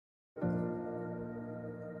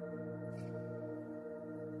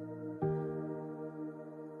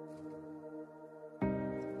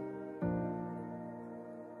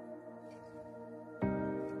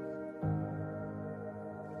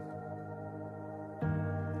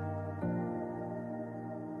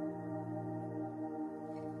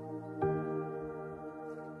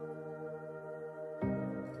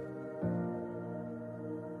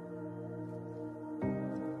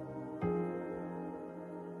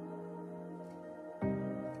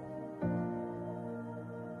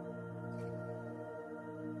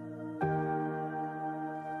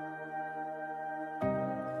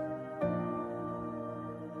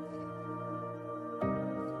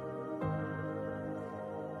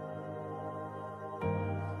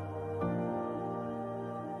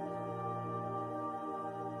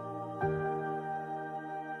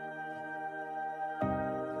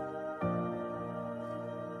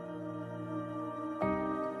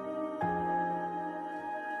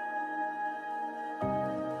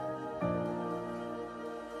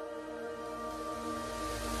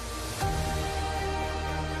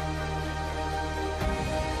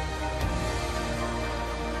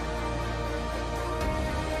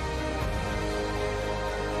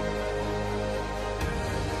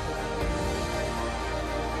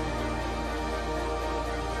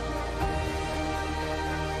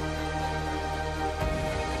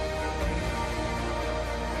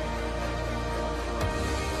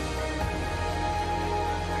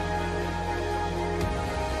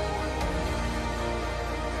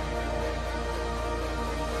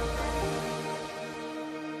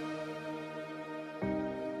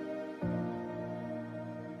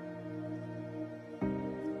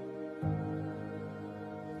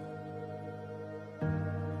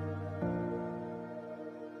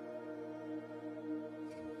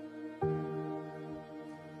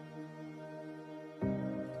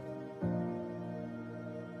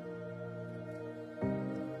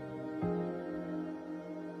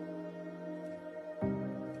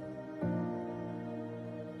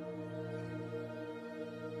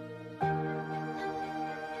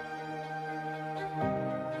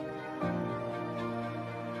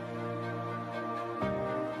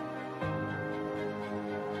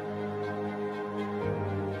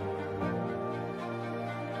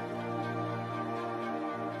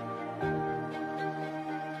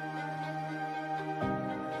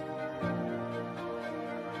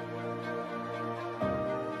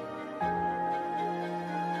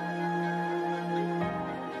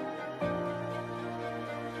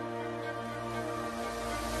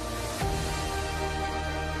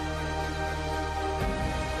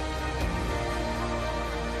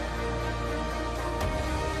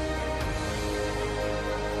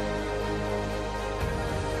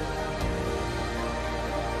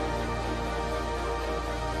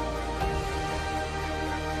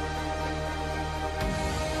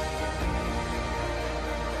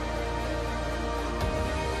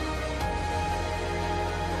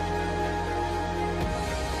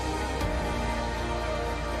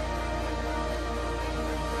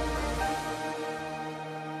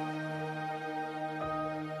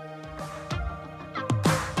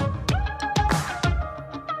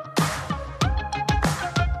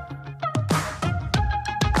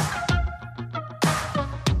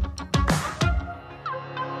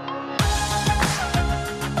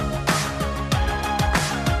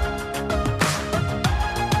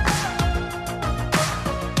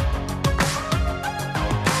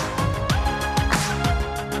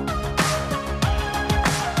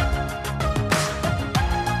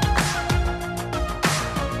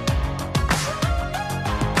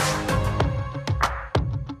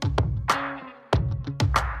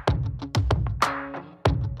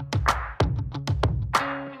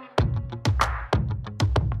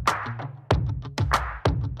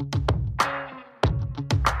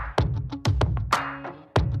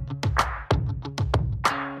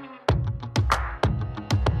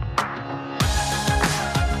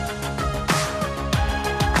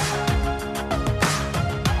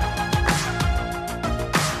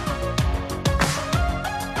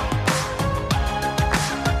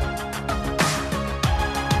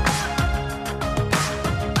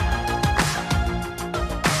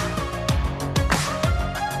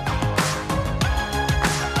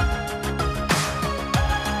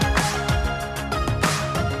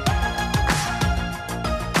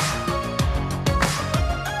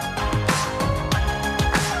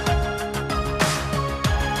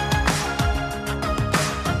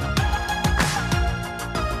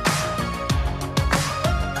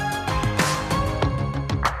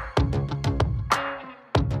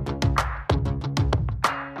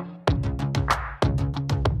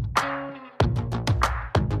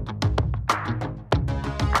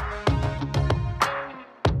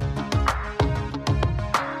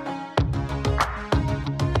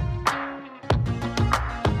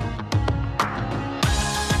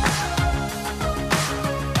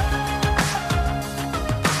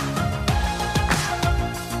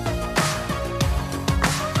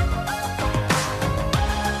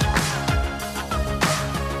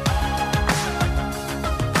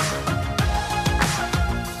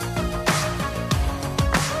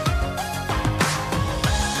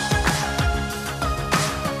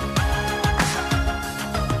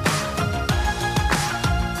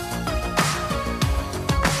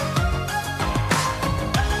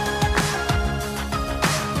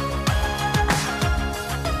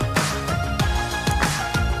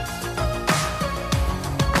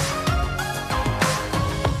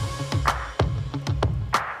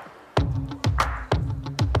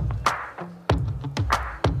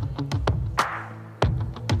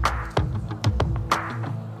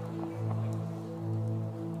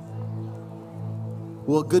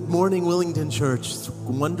Well, good morning, Willingdon Church. It's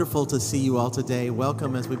wonderful to see you all today.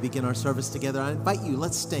 Welcome as we begin our service together. I invite you,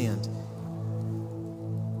 let's stand.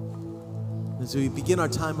 As we begin our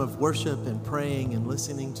time of worship and praying and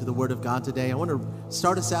listening to the Word of God today, I want to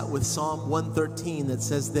start us out with Psalm 113 that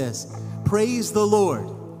says this: Praise the Lord.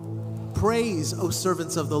 Praise, O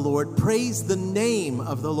servants of the Lord. Praise the name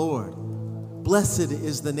of the Lord. Blessed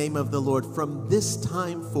is the name of the Lord from this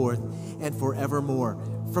time forth and forevermore.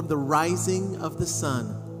 From the rising of the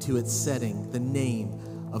sun to its setting, the name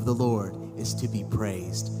of the Lord is to be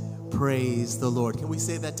praised. Praise the Lord. Can we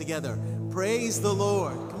say that together? Praise the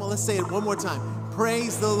Lord. Come on, let's say it one more time.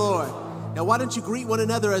 Praise the Lord. Now, why don't you greet one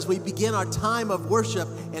another as we begin our time of worship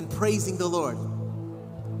and praising the Lord?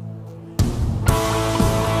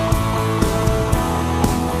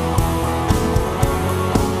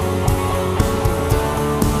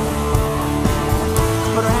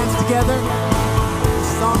 Put our hands together.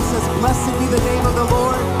 The song says, blessed be the name of the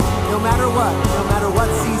Lord, no matter what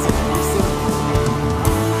season we sing.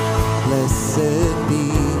 Blessed be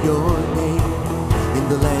your name in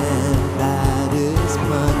the land that is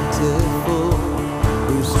plentiful,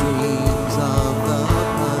 where streams of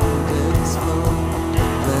abundance flow.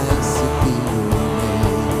 Blessed be your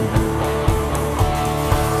name.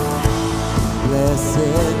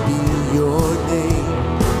 Blessed be your name,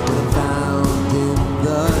 when found in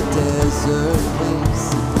the desert place.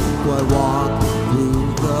 I walk through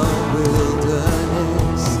the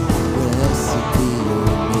wilderness. Blessed be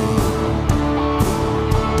your name.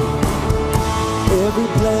 Every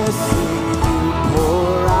blessing you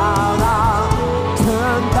pour out, I'll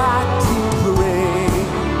turn back to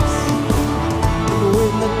praise.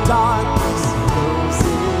 When the darkness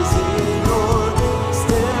closes in, Lord,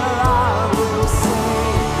 still I will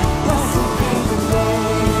sing. Blessed be the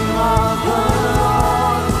name of the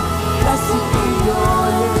Lord. Blessed be your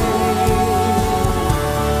name.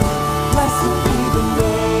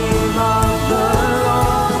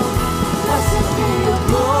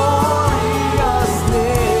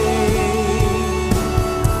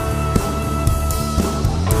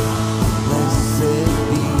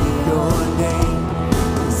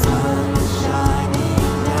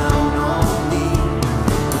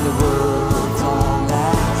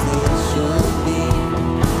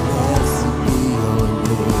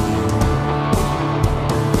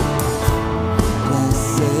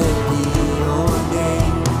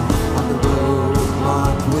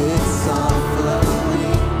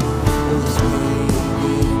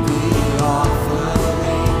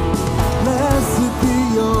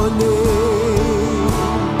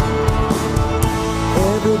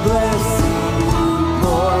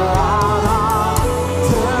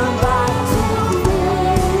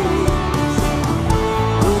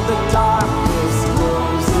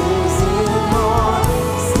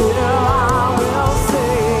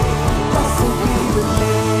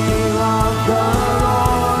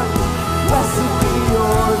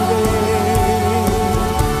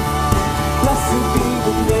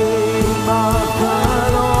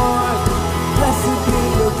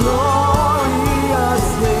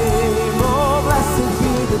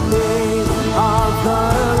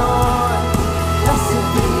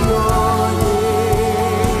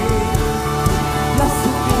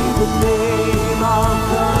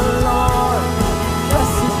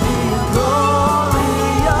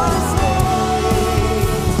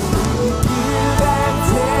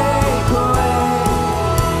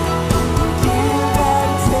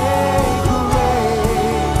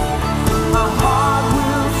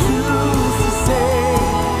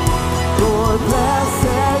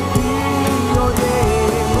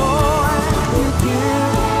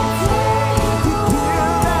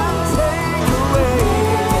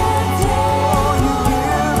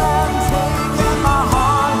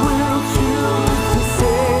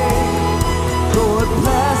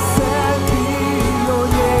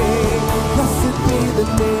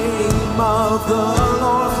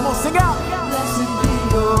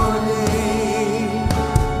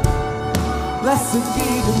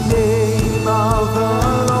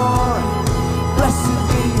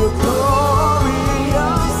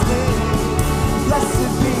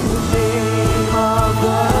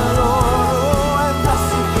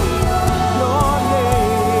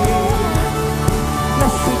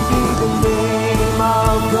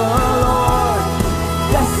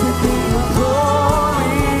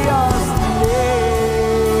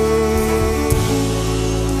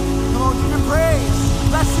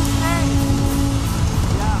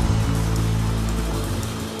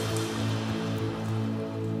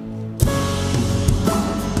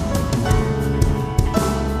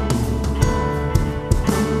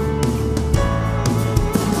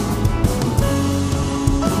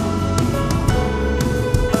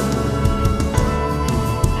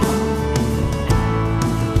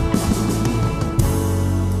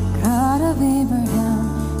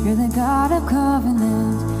 You're the God of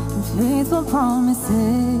covenant and faithful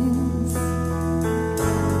promises.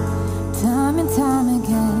 Time and time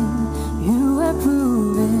again, you have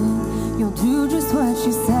proven you'll do just what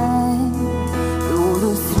you say. Though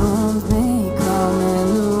the storms may come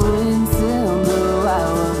and the winds still blow,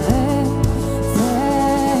 I will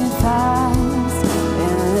steadfast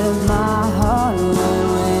and let my heart learn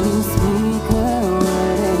when you speak a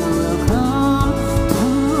word, it will come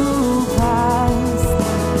to pass.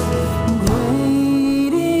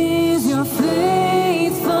 Great is your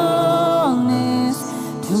faithfulness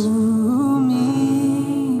to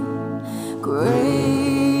me.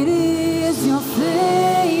 Great is your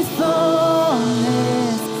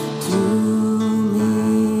faithfulness to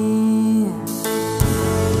me.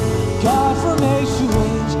 God from age to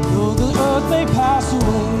age, though the earth may pass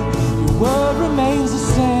away, your word remains the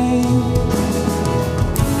same.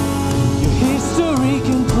 Your history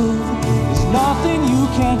can prove there's nothing you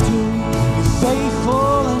can't do. You're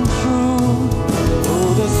faithful and true.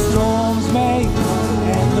 Though the storms may come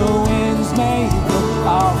and the winds may blow,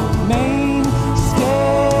 I'll remain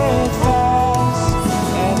steadfast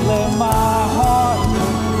and let my heart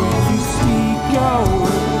know when you speak a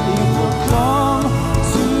word, it will come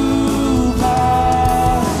to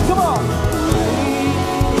pass. Come on. Great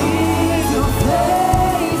is your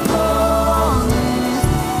faithfulness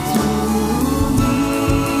to me.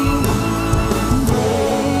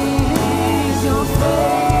 Great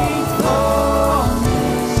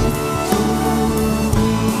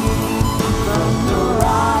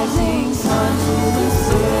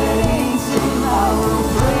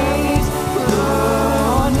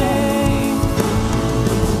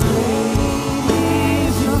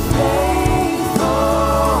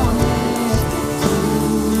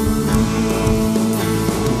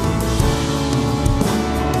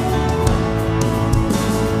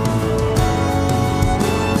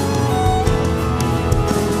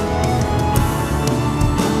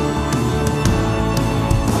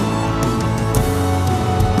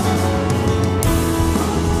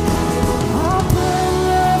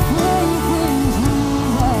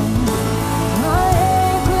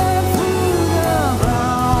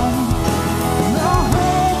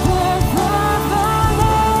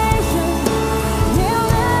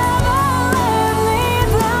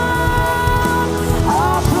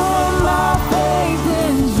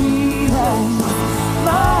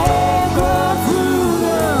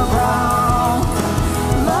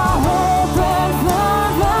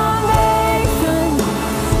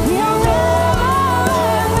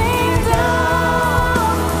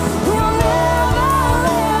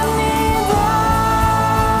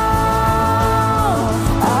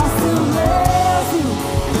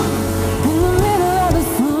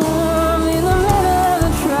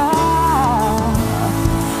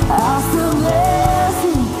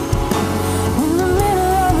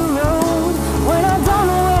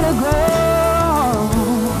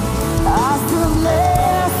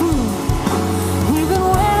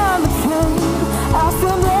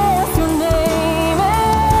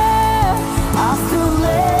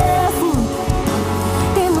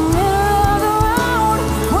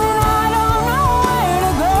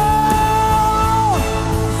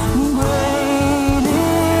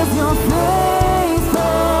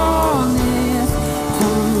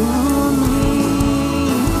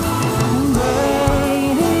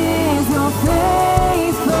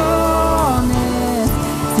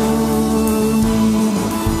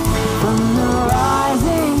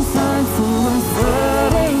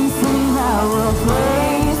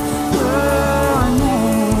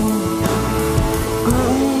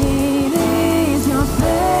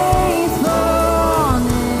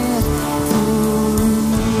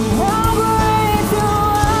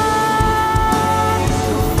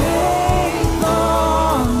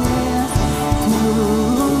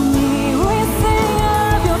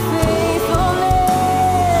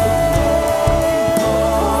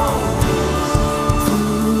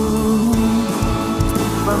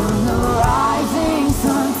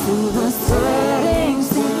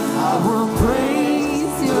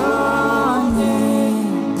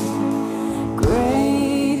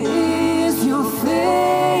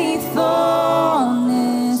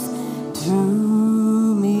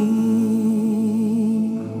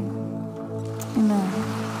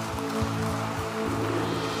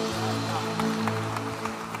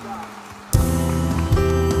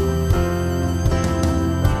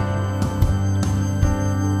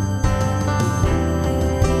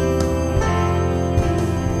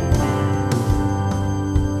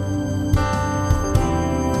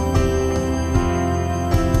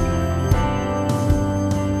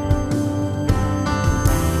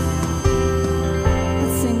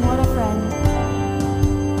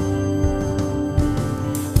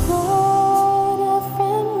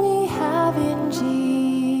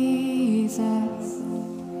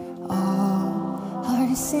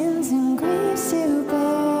our sins and griefs to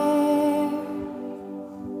bear.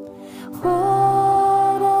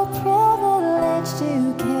 What a privilege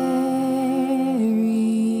to carry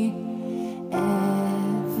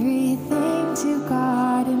everything to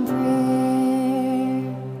God in prayer.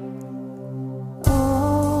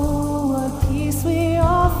 Oh, what peace we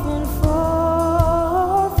often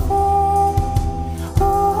forfeit.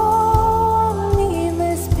 Oh,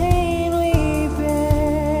 needless pain we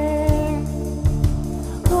bear.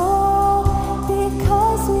 Oh,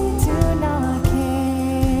 because we do not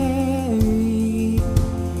carry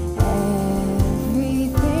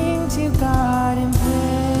everything to God in prayer.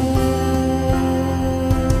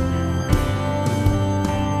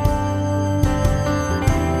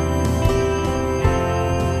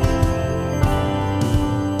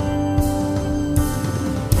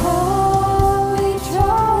 Holy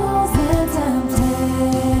trials and temptations,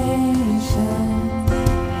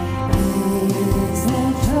 is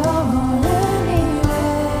there trouble anywhere?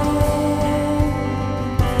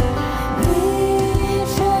 We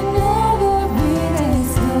should never be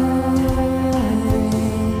discouraged.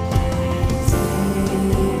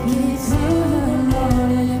 Take it to the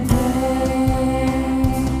Lord in prayer.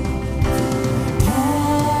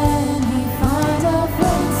 Can we find a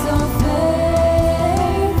friend so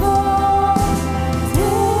faithful?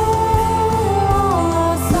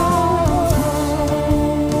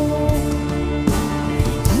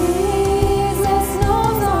 Jesus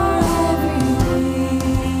knows our every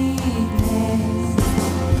weakness.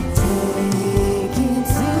 Take it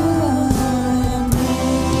to the Lord in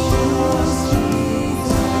prayer.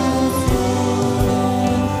 Jesus,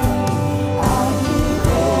 I give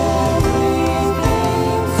everything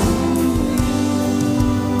to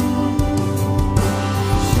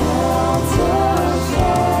Shelter,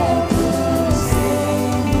 shepherd,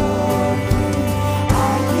 Savior,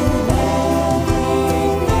 I give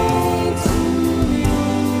everything to you.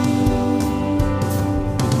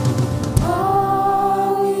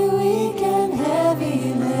 Are we weak and heavy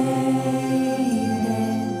laden,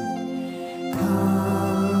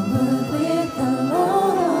 covered with the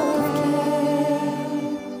load of care?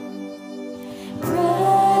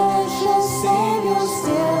 Precious Savior,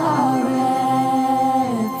 still our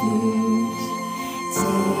refuge.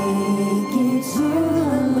 Take it to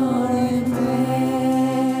the Lord in prayer.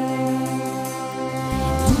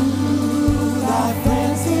 Do thy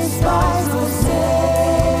friends despise or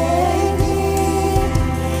forsake thee?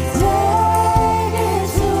 Take it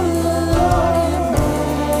to the Lord in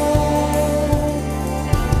prayer.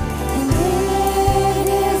 And in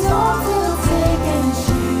His arms will take and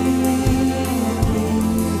shield thee.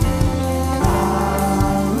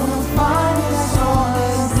 Thou wilt find His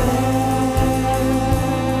solace there.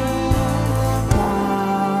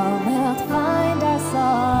 Thou wilt find our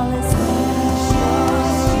solace there.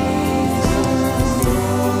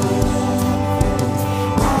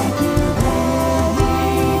 I give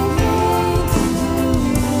everything to you.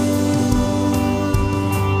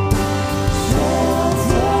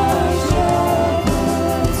 Shelter,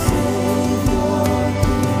 shepherd, Savior,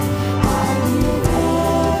 I give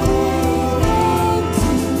everything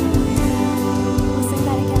to you. Sing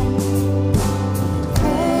that again.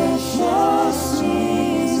 Precious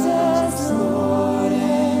Jesus, Lord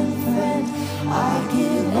and friend, I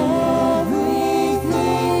give everything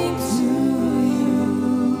to you.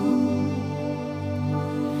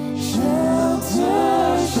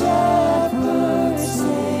 Shelter, shepherd,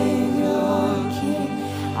 Savior, King,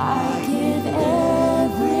 I give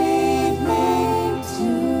everything to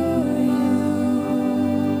you.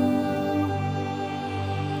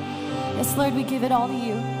 Yes, Lord, we give it all to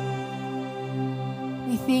you.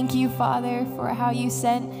 We thank you, Father, for how you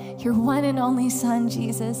sent your one and only Son,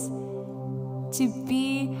 Jesus, to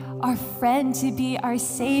be our friend, to be our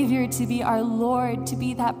Savior, to be our Lord, to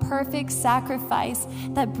be that perfect sacrifice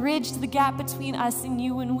that bridged the gap between us and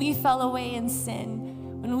you when we fell away in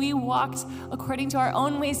sin, when we walked according to our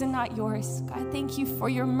own ways and not yours. God, thank you for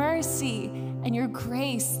your mercy and your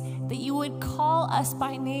grace, that you would call us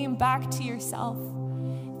by name back to yourself.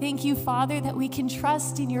 Thank you, Father, that we can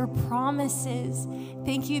trust in your promises.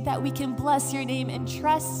 Thank you that we can bless your name and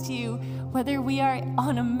trust you, whether we are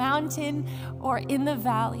on a mountain or in the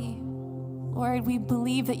valley. Lord, we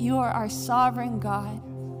believe that you are our sovereign God,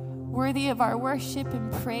 worthy of our worship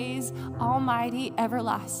and praise, almighty,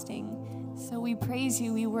 everlasting. So we praise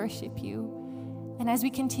you, we worship you. And as we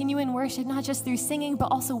continue in worship, not just through singing, but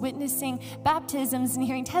also witnessing baptisms and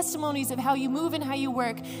hearing testimonies of how you move and how you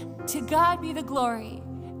work, to God be the glory.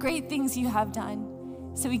 Great things you have done.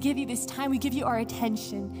 So we give you this time. We give you our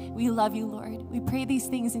attention. We love you, Lord. We pray these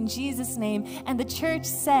things in Jesus' name. And the church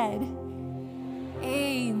said, Amen.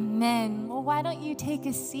 Amen. Well, why don't you take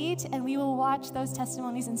a seat and we will watch those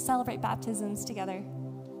testimonies and celebrate baptisms together.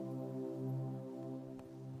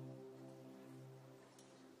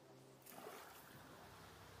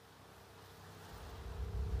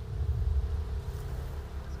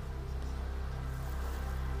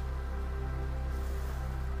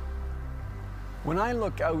 When I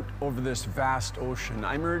look out over this vast ocean,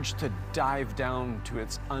 I'm urged to dive down to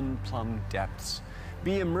its unplumbed depths,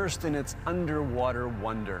 be immersed in its underwater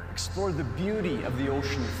wonder, explore the beauty of the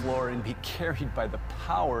ocean floor, and be carried by the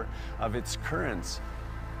power of its currents.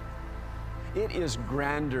 It is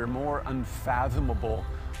grander, more unfathomable,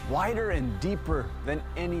 wider and deeper than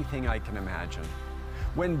anything I can imagine.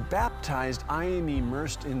 When baptized, I am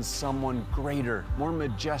immersed in someone greater, more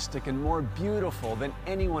majestic, and more beautiful than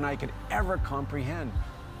anyone I could ever comprehend.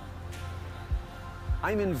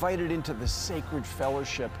 I'm invited into the sacred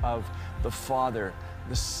fellowship of the Father,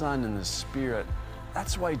 the Son, and the Spirit.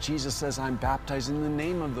 That's why Jesus says I'm baptized in the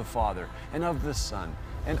name of the Father, and of the Son,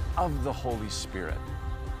 and of the Holy Spirit.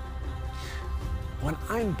 When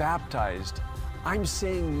I'm baptized, I'm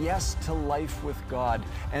saying yes to life with God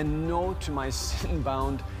and no to my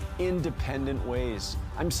sin-bound, independent ways.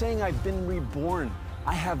 I'm saying I've been reborn.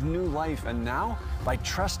 I have new life, and now, by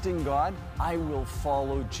trusting God, I will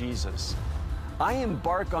follow Jesus. I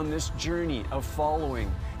embark on this journey of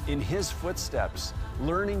following in His footsteps,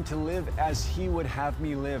 learning to live as He would have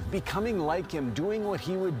me live, becoming like Him, doing what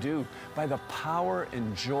He would do by the power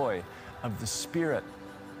and joy of the Spirit.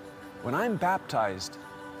 When I'm baptized,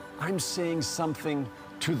 I'm saying something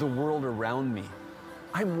to the world around me.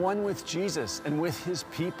 I'm one with Jesus and with His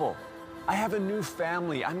people. I have a new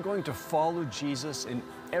family. I'm going to follow Jesus in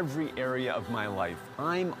every area of my life.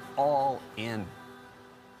 I'm all in.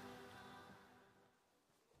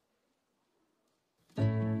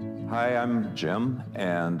 Hi, I'm Jim,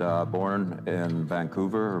 and born in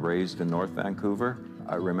Vancouver, raised in North Vancouver.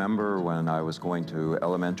 I remember when I was going to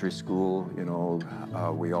elementary school, you know,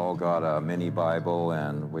 we all got a mini Bible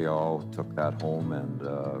and we all took that home and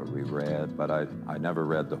we read, but I never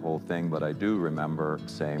read the whole thing, but I do remember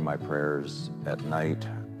saying my prayers at night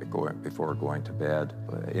before going to bed.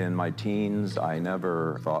 In my teens, I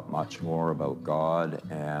never thought much more about God,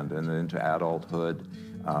 and then into adulthood,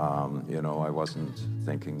 you know, I wasn't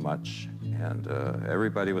thinking much, and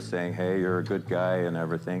everybody was saying, hey, you're a good guy and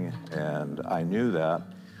everything, and I knew that.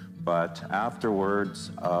 But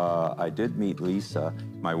afterwards, I did meet Lisa,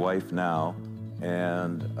 my wife now,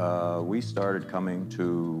 and we started coming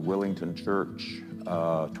to Willingdon Church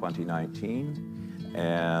 2019,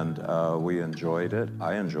 and we enjoyed it.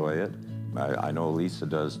 I enjoy it. I know Lisa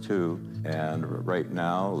does too. And right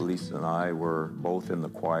now, Lisa and I were both in the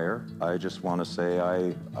choir. I just want to say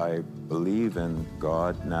I believe in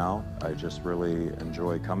God now. I just really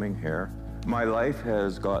enjoy coming here. My life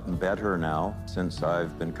has gotten better now since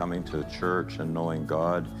I've been coming to church and knowing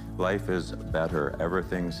God. Life is better.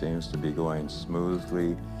 Everything seems to be going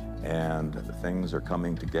smoothly and things are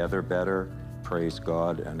coming together better. Praise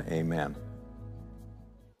God and amen.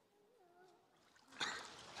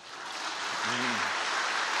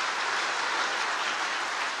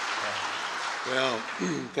 Well,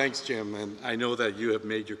 thanks, Jim. And I know that you have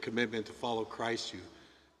made your commitment to follow Christ.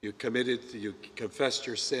 You committed, you confessed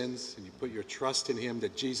your sins, and you put your trust in Him,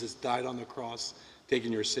 that Jesus died on the cross,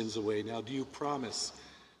 taking your sins away. Now, do you promise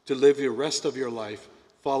to live the rest of your life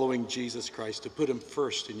following Jesus Christ, to put Him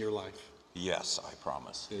first in your life? Yes, I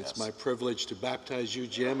promise. It's my privilege to baptize you,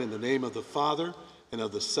 Jim, in the name of the Father, and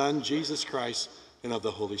of the Son, Jesus Christ, and of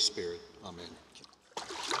the Holy Spirit. Amen.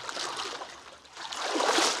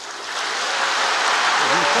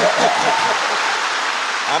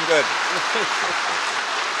 I'm good.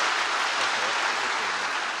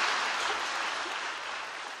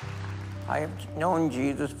 I have known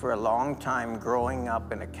Jesus for a long time growing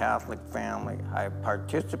up in a Catholic family. I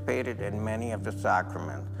participated in many of the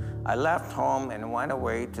sacraments. I left home and went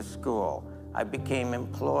away to school. I became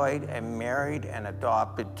employed and married and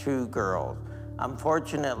adopted 2 girls.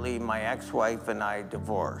 Unfortunately, my ex-wife and I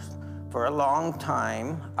divorced. For a long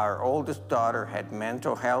time, our oldest daughter had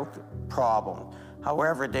mental health problems.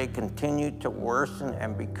 However, they continued to worsen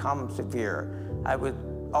and become severe. I was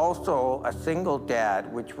also a single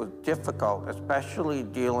dad, which was difficult, especially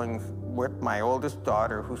dealing with my oldest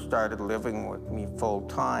daughter, who started living with me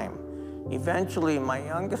full-time. Eventually, my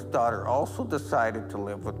youngest daughter also decided to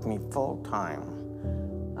live with me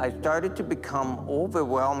full-time. I started to become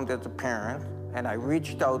overwhelmed as a parent, and I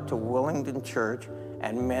reached out to Willingdon Church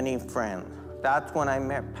and many friends. That's when I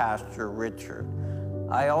met Pastor Richard.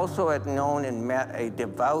 I also had known and met a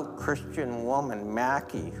devout Christian woman,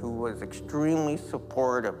 Mackie, who was extremely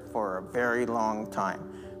supportive for a very long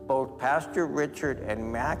time. Both Pastor Richard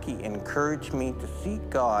and Mackie encouraged me to seek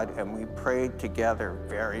God, and we prayed together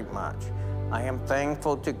very much. I am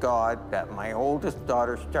thankful to God that my oldest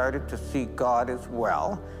daughter started to seek God as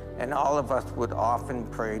well, and all of us would often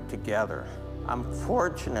pray together.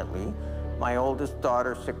 Unfortunately, my oldest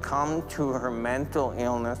daughter succumbed to her mental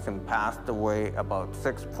illness and passed away about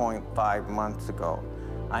 6.5 months ago.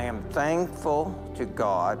 I am thankful to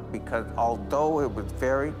God because although it was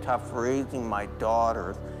very tough raising my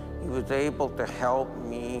daughters, He was able to help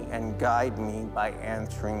me and guide me by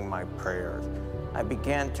answering my prayers. I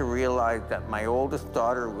began to realize that my oldest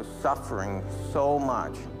daughter was suffering so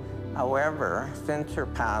much. However, since her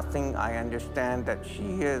passing, I understand that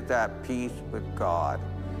she is at peace with God.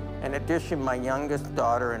 In addition, my youngest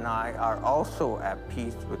daughter and I are also at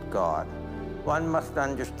peace with God. One must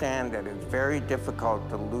understand that it's very difficult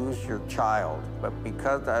to lose your child, but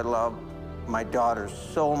because I love my daughter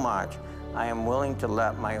so much, I am willing to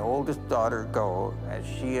let my oldest daughter go as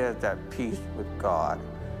she is at peace with God.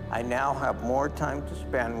 I now have more time to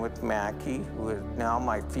spend with Mackie, who is now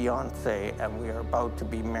my fiancée, and we are about to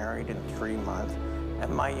be married in 3 months,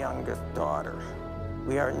 and my youngest daughter.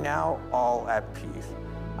 We are now all at peace.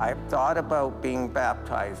 I've thought about being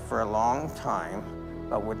baptized for a long time,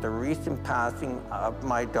 but with the recent passing of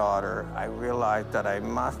my daughter, I realized that I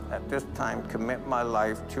must at this time commit my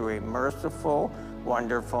life to a merciful,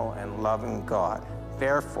 wonderful, and loving God.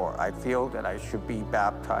 Therefore, I feel that I should be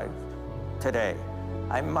baptized today.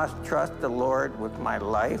 I must trust the Lord with my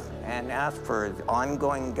life and ask for His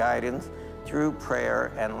ongoing guidance through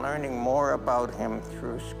prayer and learning more about Him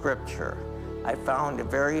through Scripture. I found a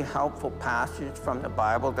very helpful passage from the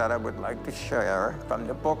Bible that I would like to share from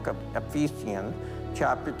the book of Ephesians,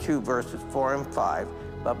 chapter 2, verses 4 and 5.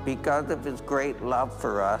 But because of His great love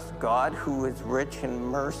for us, God, who is rich in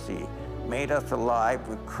mercy, made us alive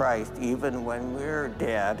with Christ even when we were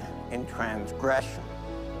dead in transgression.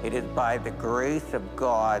 It is by the grace of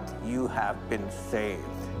God you have been saved.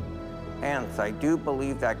 Hence, I do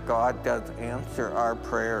believe that God does answer our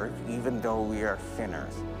prayers even though we are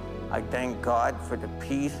sinners. I thank God for the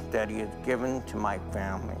peace that He has given to my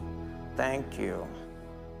family. Thank you.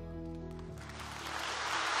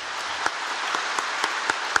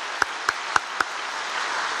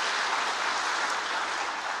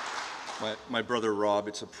 My brother Rob,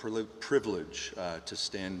 it's a privilege to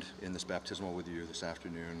stand in this baptismal with you this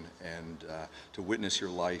afternoon and to witness your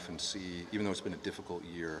life and see, even though it's been a difficult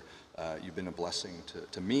year, you've been a blessing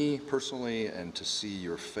to me personally, and to see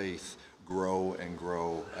your faith grow and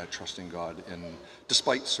grow, trusting God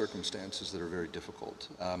despite circumstances that are very difficult.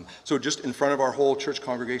 So just in front of our whole church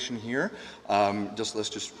congregation here, let's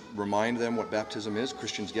just remind them what baptism is.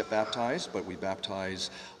 Christians get baptized, but we baptize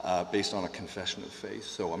based on a confession of faith.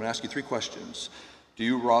 So I'm going to ask you 3 questions. Do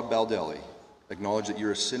you, Rob Baldelli, acknowledge that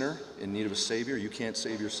you're a sinner in need of a Savior? You can't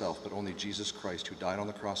save yourself, but only Jesus Christ, who died on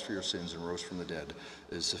the cross for your sins and rose from the dead,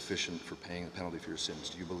 is sufficient for paying the penalty for your sins.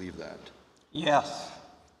 Do you believe that? Yes.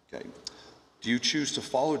 Okay. Do you choose to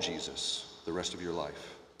follow Jesus the rest of your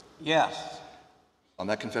life? Yes. On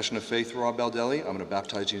that confession of faith, Rob Baldelli, I'm going to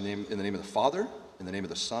baptize you in the name of the Father, in the name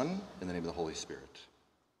of the Son, in the name of the Holy Spirit.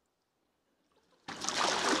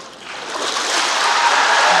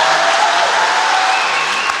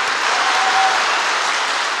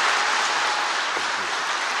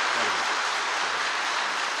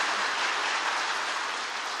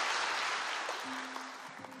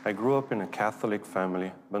 I grew up in a Catholic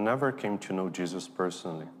family, but never came to know Jesus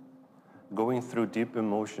personally. Going through deep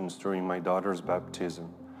emotions during my daughter's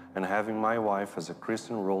baptism and having my wife as a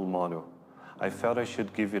Christian role model, I felt I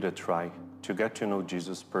should give it a try to get to know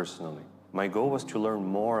Jesus personally. My goal was to learn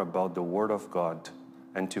more about the Word of God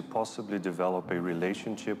and to possibly develop a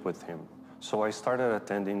relationship with Him. So I started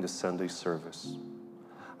attending the Sunday service.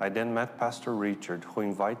 I then met Pastor Richard, who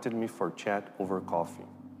invited me for chat over coffee.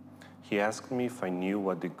 He asked me if I knew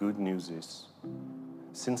what the good news is.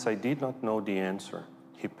 Since I did not know the answer,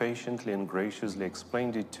 he patiently and graciously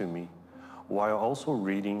explained it to me, while also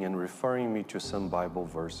reading and referring me to some Bible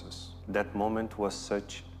verses. That moment was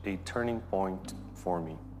such a turning point for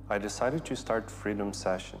me. I decided to start Freedom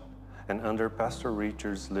Session, and under Pastor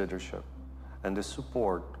Richard's leadership and the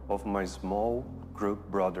support of my small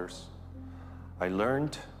group brothers, I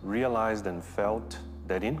learned, realized, and felt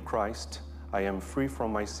that in Christ, I am free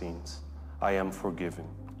from my sins. I am forgiven.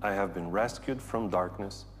 I have been rescued from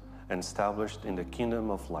darkness and established in the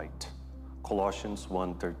kingdom of light. Colossians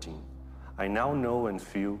 1:13. I now know and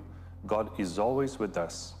feel God is always with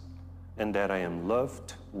us, and that I am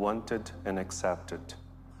loved, wanted, and accepted.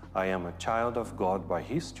 I am a child of God by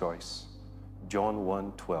His choice. John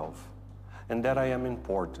 1:12. And that I am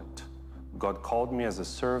important. God called me as a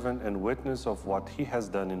servant and witness of what he has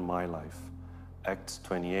done in my life. Acts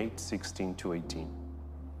 28:16-18.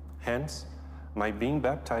 Hence, my being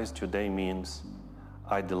baptized today means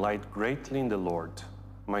I delight greatly in the Lord.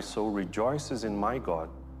 My soul rejoices in my God,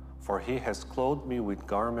 for he has clothed me with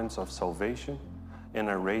garments of salvation and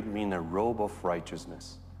arrayed me in a robe of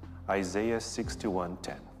righteousness. Isaiah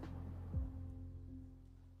 61:10.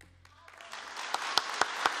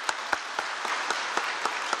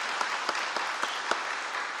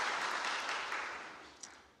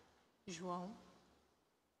 João,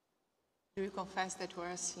 do you confess that you are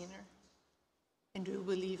a sinner? And do you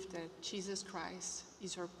believe that Jesus Christ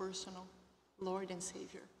is your personal Lord and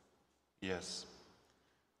Savior? Yes.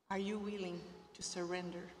 Are you willing to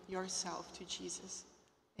surrender yourself to Jesus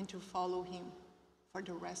and to follow him for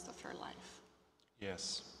the rest of your life?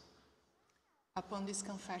 Yes. Upon this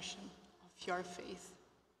confession of your faith,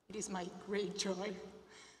 it is my great joy to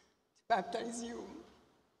baptize you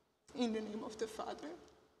in the name of the Father,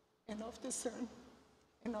 and of the Son,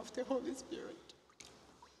 and of the Holy Spirit.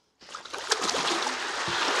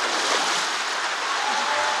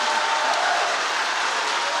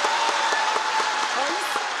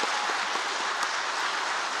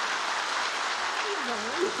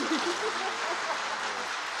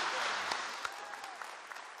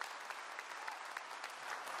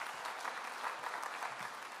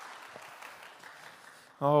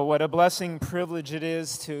 Oh, what a blessing, privilege it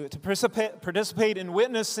is to participate in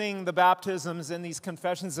witnessing the baptisms and these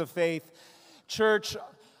confessions of faith. Church,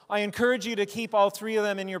 I encourage you to keep all three of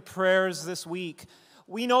them in your prayers this week.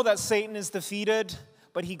 We know that Satan is defeated,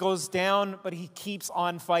 but he goes down, but he keeps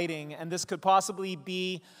on fighting. And this could possibly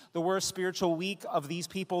be the worst spiritual week of these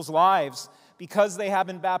people's lives because they have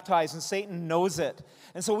been baptized, and Satan knows it.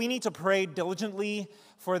 And so we need to pray diligently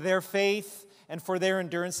for their faith and for their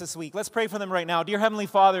endurance this week. Let's pray for them right now. Dear Heavenly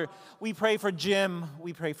Father, we pray for Jim,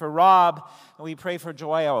 we pray for Rob, and we pray for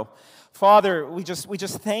Joel. Father, we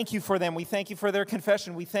just thank you for them. We thank you for their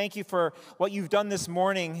confession. We thank you for what you've done this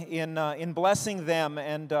morning in blessing them.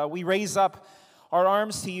 And we raise up our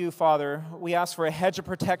arms to you, Father. We ask for a hedge of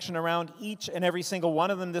protection around each and every single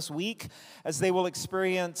one of them this week as they will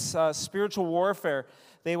experience spiritual warfare.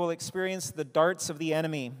 They will experience the darts of the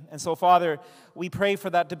enemy. And so, Father, we pray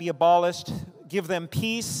for that to be abolished. Give them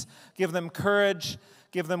peace, give them courage,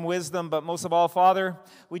 give them wisdom. But most of all, Father,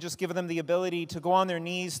 we just give them the ability to go on their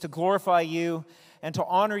knees, to glorify you, and to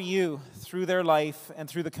honor you through their life and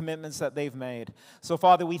through the commitments that they've made. So,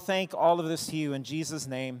 Father, we thank all of this to you in Jesus'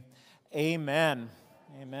 name. Amen.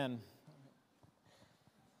 Amen.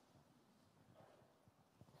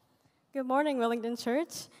 Good morning, Willingdon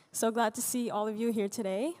Church. So glad to see all of you here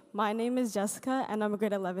today. My name is Jessica, and I'm a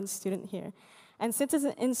grade 11 student here. And since it's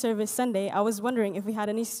an in-service Sunday, I was wondering if we had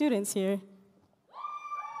any students here.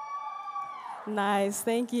 Nice,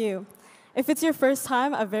 thank you. If it's your first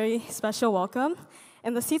time, a very special welcome.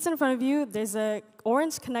 In the seats in front of you, there's a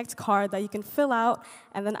Orange Connect card that you can fill out,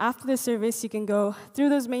 and then after the service, you can go through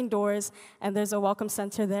those main doors, and there's a welcome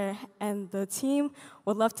center there, and the team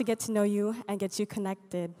would love to get to know you and get you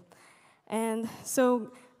connected. And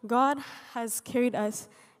so God has carried us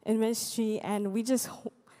in ministry, and we just,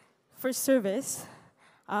 for service,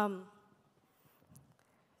 the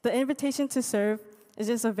invitation to serve is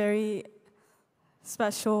just a very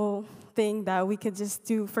special thing that we could just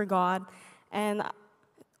do for God. And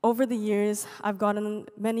over the years, I've gotten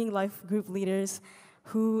many life group leaders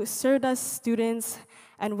who served us students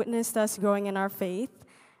and witnessed us growing in our faith.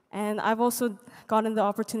 And I've also gotten the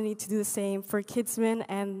opportunity to do the same for Kidsmen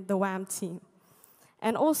and the WAM team.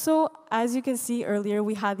 And also, as you can see earlier,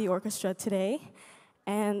 we had the orchestra today.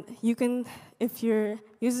 And you can, if you're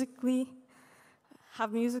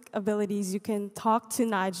have music abilities, you can talk to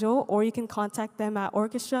Nigel, or you can contact them at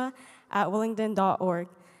orchestra@willingdon.org.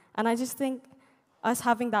 And I just think us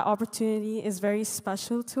having that opportunity is very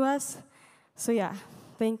special to us. So yeah,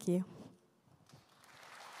 thank you.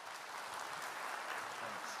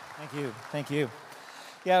 Thank you. Thank you.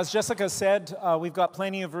 Yeah, as Jessica said, we've got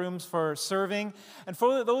plenty of rooms for serving. And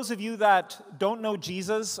for those of you that don't know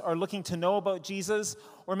Jesus, are looking to know about Jesus,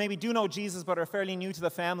 or maybe do know Jesus but are fairly new to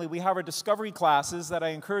the family, we have our discovery classes that I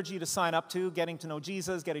encourage you to sign up to, getting to know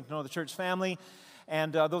Jesus, getting to know the church family.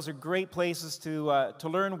 And those are great places to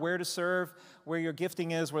learn where to serve, where your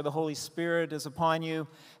gifting is, where the Holy Spirit is upon you.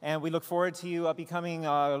 And we look forward to you becoming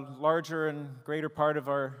a larger and greater part of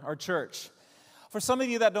our church. For some of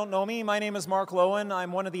you that don't know me, my name is Mark Lowen.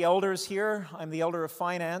 I'm one of the elders here. I'm the elder of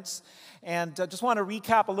finance. And I just want to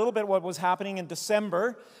recap a little bit what was happening in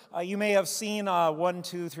December. You may have seen 1,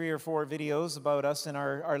 2, 3, or 4 videos about us in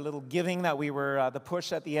our little giving that we were the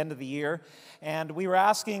push at the end of the year. And we were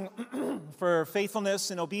asking for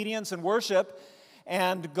faithfulness and obedience and worship,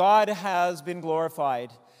 and God has been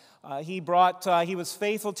glorified. He was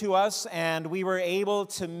faithful to us, and we were able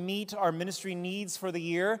to meet our ministry needs for the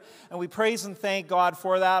year. And we praise and thank God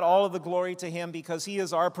for that. All of the glory to Him, because He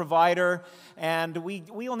is our provider, and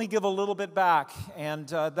we only give a little bit back, and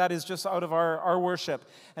that is just out of our worship.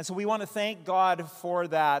 And so we want to thank God for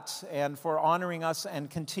that and for honoring us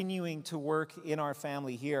and continuing to work in our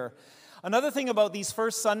family here. Another thing about these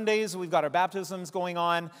first Sundays, we've got our baptisms going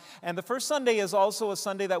on, and the first Sunday is also a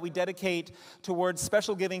Sunday that we dedicate towards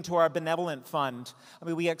special giving to our benevolent fund. I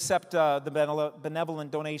mean, we accept the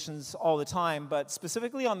benevolent donations all the time, but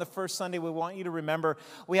specifically on the first Sunday, we want you to remember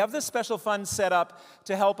we have this special fund set up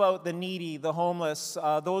to help out the needy, the homeless,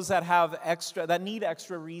 those that need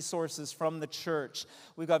extra resources from the church.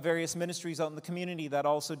 We've got various ministries out in the community that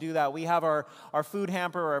also do that. We have our food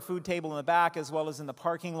hamper, our food table in the back, as well as in the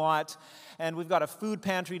parking lot. And we've got a food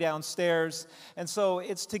pantry downstairs. And so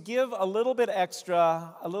it's to give a little bit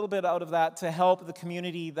extra, a little bit out of that to help the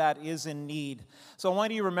community that is in need. So I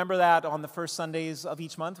want you to remember that on the first Sundays of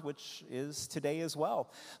each month, which is today as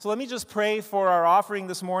well. So let me just pray for our offering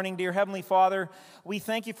this morning. Dear Heavenly Father, we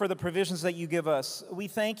thank you for the provisions that you give us. We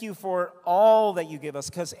thank you for all that you give us,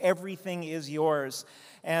 because everything is yours.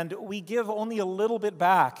 And we give only a little bit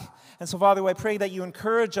back. And so, Father, I pray that you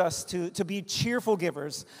encourage us to be cheerful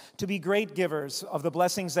givers, to be great givers of the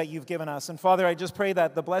blessings that you've given us. And, Father, I just pray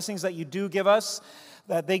that the blessings that you do give us,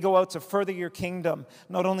 that they go out to further your kingdom,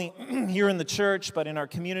 not only here in the church, but in our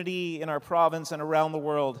community, in our province, and around the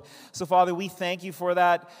world. So, Father, we thank you for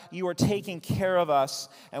that. You are taking care of us,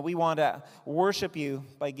 and we want to worship you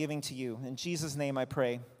by giving to you. In Jesus' name I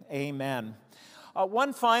pray, amen.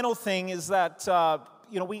 One final thing is that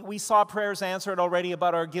we saw prayers answered already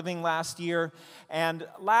about our giving last year. And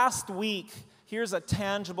last week, here's a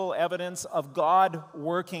tangible evidence of God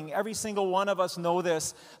working. Every single one of us know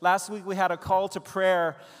this. Last week, we had a call to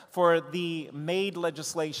prayer for the MAID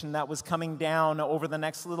legislation that was coming down over the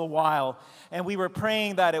next little while. And we were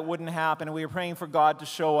praying that it wouldn't happen, and we were praying for God to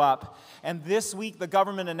show up. And this week, the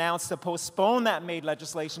government announced to postpone that MAID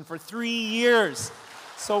legislation for 3 years.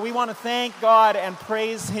 So we want to thank God and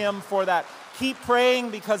praise Him for that. Keep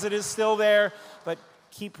praying, because it is still there, but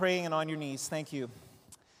keep praying and on your knees. Thank you.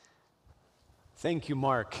 Thank you,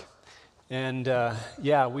 Mark. And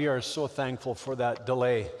we are so thankful for that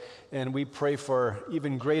delay. And we pray for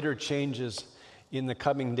even greater changes in the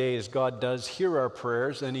coming days. God does hear our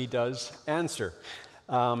prayers, and He does answer.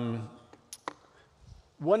 One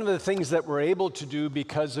of the things that we're able to do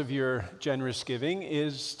because of your generous giving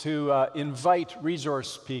is to invite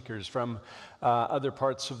resource speakers from other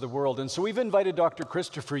parts of the world. And so we've invited Dr.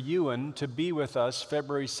 Christopher Ewan to be with us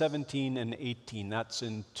February 17 and 18. That's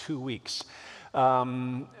in 2 weeks.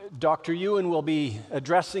 Dr. Ewan will be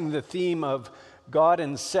addressing the theme of God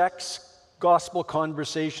and sex, gospel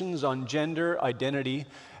conversations on gender, identity,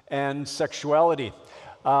 and sexuality.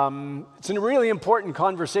 It's a really important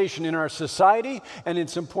conversation in our society, and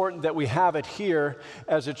it's important that we have it here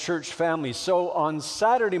as a church family. So on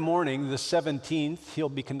Saturday morning, the 17th, he'll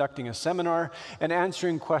be conducting a seminar and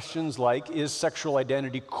answering questions like, is sexual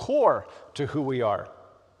identity core to who we are?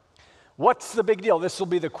 What's the big deal? This will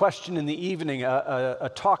be the question in the evening,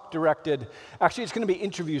 a talk directed, actually it's going to be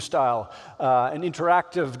interview style, an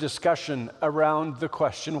interactive discussion around the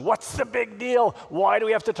question, what's the big deal? Why do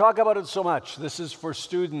we have to talk about it so much? This is for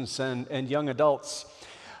students and young adults.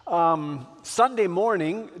 Sunday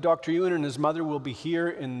morning, Dr. Ewan and his mother will be here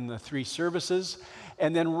in the 3 services,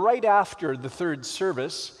 and then right after the 3rd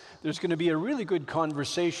service, there's going to be a really good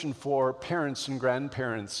conversation for parents and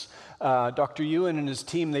grandparents. Dr. Ewan and his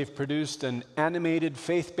team, they've produced an animated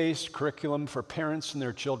faith-based curriculum for parents and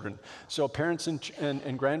their children. So parents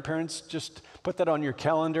and grandparents, just put that on your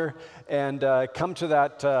calendar and come to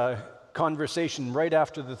that conversation right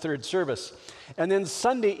after the 3rd service. And then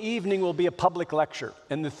Sunday evening will be a public lecture.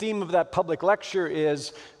 And the theme of that public lecture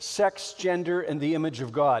is sex, gender, and the image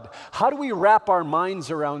of God. How do we wrap our minds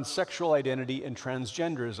around sexual identity and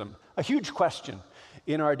transgenderism? A huge question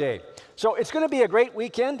in our day. So it's going to be a great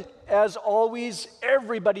weekend. As always,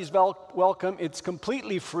 everybody's welcome. It's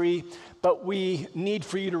completely free, but we need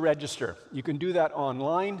for you to register. You can do that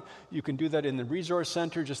online. You can do that in the resource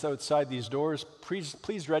center just outside these doors.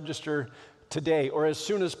 Please register today or as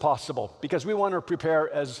soon as possible, because we want to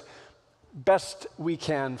prepare as best we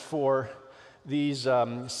can for these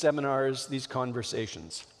seminars, these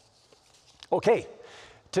conversations. Okay,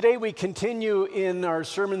 today we continue in our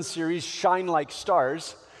sermon series, Shine Like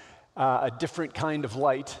Stars, a different kind of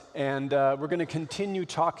light, and we're going to continue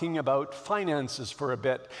talking about finances for a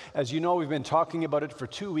bit. As you know, we've been talking about it for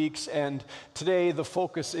 2 weeks, and today the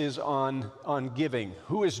focus is on giving.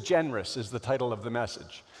 Who is generous is the title of the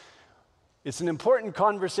message. It's an important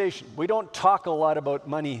conversation. We don't talk a lot about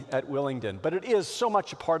money at Willingdon, but it is so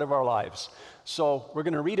much a part of our lives. So we're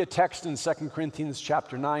going to read a text in 2 Corinthians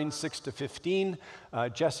chapter 9, 6 to 15.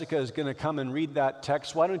 Jessica is going to come and read that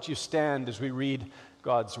text. Why don't you stand as we read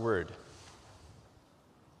God's word?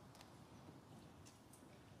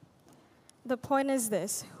 The point is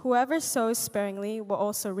this: whoever sows sparingly will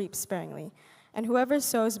also reap sparingly, and whoever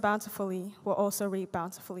sows bountifully will also reap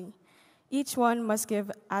bountifully. Each one must give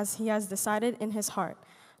as he has decided in his heart,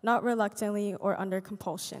 not reluctantly or under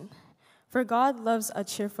compulsion. For God loves a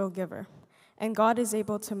cheerful giver, and God is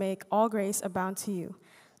able to make all grace abound to you,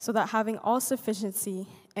 so that having all sufficiency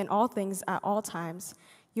in all things at all times,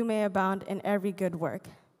 you may abound in every good work.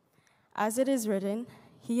 As it is written,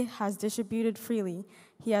 he has distributed freely,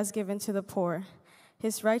 he has given to the poor.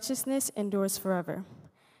 His righteousness endures forever.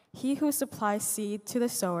 He who supplies seed to the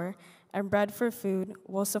sower and bread for food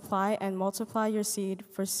will supply and multiply your seed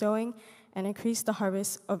for sowing and increase the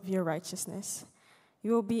harvest of your righteousness.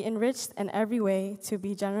 You will be enriched in every way to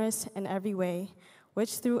be generous in every way,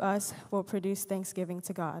 which through us will produce thanksgiving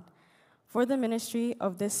to God. For the ministry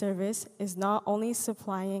of this service is not only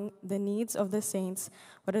supplying the needs of the saints,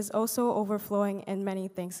 but is also overflowing in many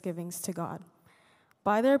thanksgivings to God.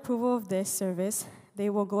 By the approval of this service, they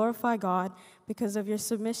will glorify God because of your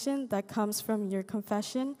submission that comes from your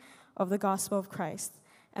confession of the gospel of Christ,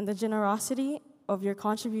 and the generosity of your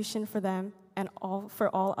contribution for them and for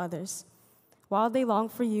all others, while they long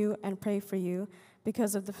for you and pray for you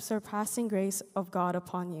because of the surpassing grace of God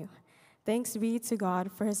upon you. Thanks be to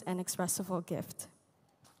God for his inexpressible gift.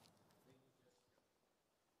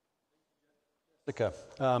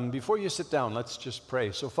 Before you sit down, let's just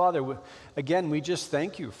pray. So, Father, again, we just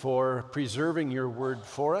thank you for preserving your word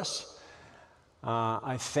for us.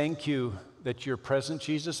 I thank you that you're present,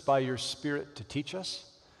 Jesus, by your Spirit to teach us.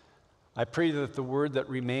 I pray that the word that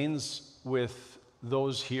remains with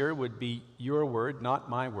those here would be your word, not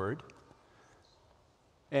my word.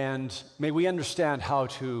 And may we understand how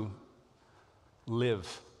to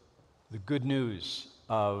live the good news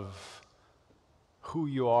of who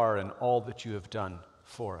you are and all that you have done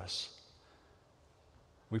for us.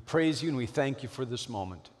 We praise you and we thank you for this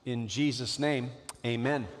moment. In Jesus' name,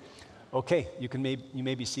 amen. Okay, you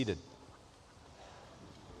may be seated.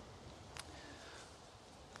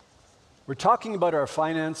 We're talking about our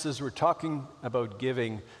finances, we're talking about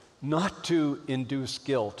giving, not to induce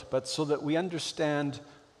guilt, but so that we understand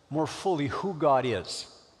more fully who God is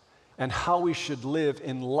and how we should live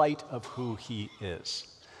in light of who he is.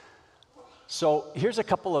 So here's a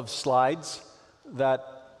couple of slides that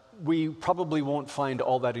we probably won't find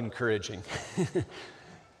all that encouraging.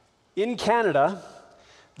 In Canada,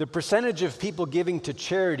 the percentage of people giving to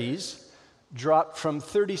charities dropped from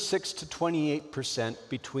 36 to 28%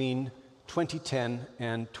 between 2010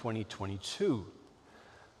 and 2022.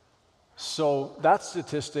 So that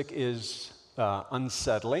statistic is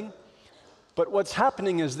unsettling. But what's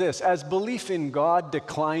happening is this: as belief in God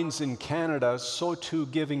declines in Canada, so too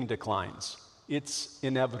giving declines. It's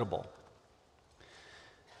inevitable.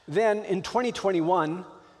 Then in 2021,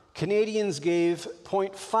 Canadians gave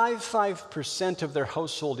 0.55% of their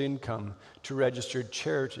household income to registered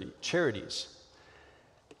charities.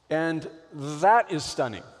 And that is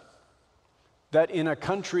stunning. That in a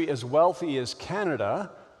country as wealthy as Canada,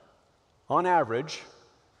 on average,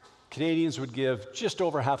 Canadians would give just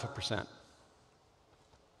over 0.5%.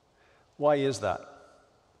 Why is that?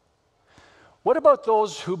 What about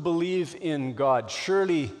those who believe in God?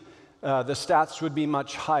 Surely the stats would be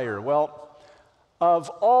much higher. Well, of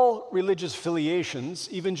all religious affiliations,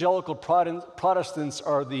 evangelical Protestants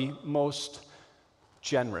are the most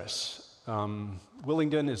generous.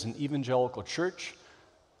 Willingdon is an evangelical church.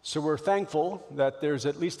 So we're thankful that there's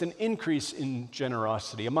at least an increase in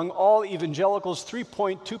generosity. Among all evangelicals,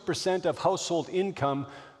 3.2% of household income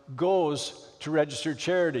goes to registered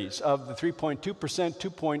charities. Of the 3.2%,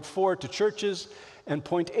 2.4% to churches and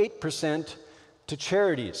 0.8% to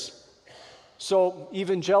charities. So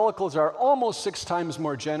evangelicals are almost 6 times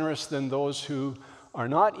more generous than those who are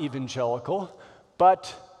not evangelical.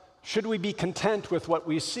 But should we be content with what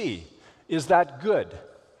we see? Is that good?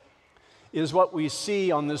 Is what we see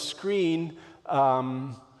on the screen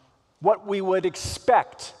what we would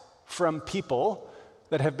expect from people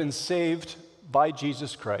that have been saved by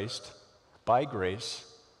Jesus Christ by grace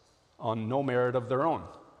on no merit of their own?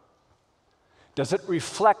 Does it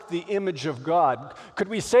reflect the image of God? Could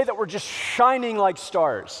we say that we're just shining like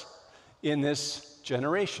stars in this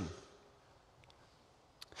generation?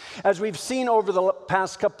 As we've seen over the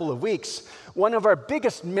past couple of weeks, one of our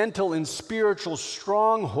biggest mental and spiritual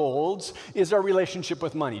strongholds is our relationship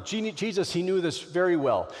with money. Jesus, he knew this very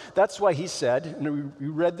well. That's why he said, and we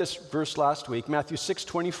read this verse last week, Matthew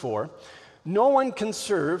 6:24, no one can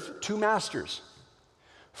serve two masters,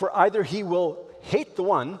 for either he will hate the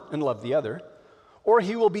one and love the other, or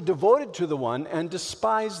he will be devoted to the one and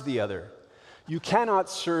despise the other. You cannot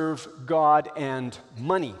serve God and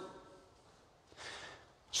money.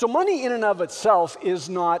 So money in and of itself is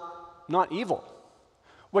not evil.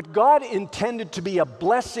 What God intended to be a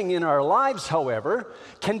blessing in our lives, however,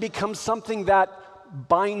 can become something that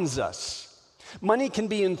binds us. Money can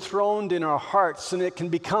be enthroned in our hearts, and it can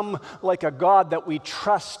become like a God that we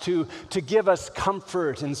trust to give us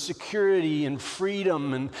comfort and security and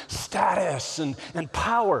freedom and status and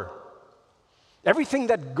power. Everything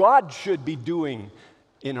that God should be doing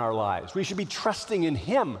in our lives. We should be trusting in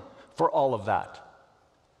Him for all of that.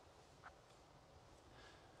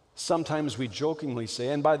 Sometimes we jokingly say,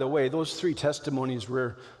 and by the way, those three testimonies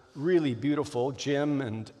were really beautiful, Jim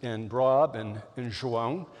and Rob and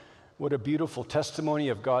João. What a beautiful testimony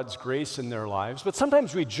of God's grace in their lives. But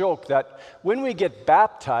sometimes we joke that when we get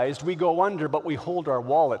baptized, we go under, but we hold our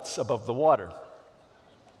wallets above the water.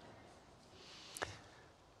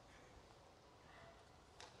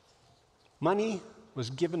 Money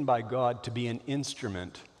was given by God to be an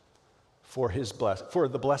instrument for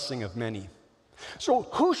the blessing of many. So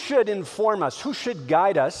who should inform us? Who should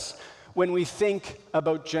guide us when we think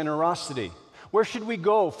about generosity? Where should we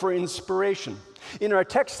go for inspiration? In our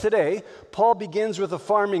text today, Paul begins with a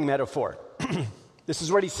farming metaphor. This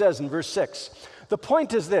is what he says in verse 6. The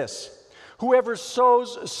point is this: whoever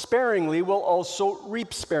sows sparingly will also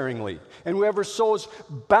reap sparingly, and whoever sows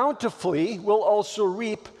bountifully will also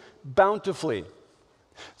reap bountifully.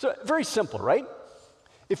 So very simple, right?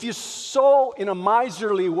 If you sow in a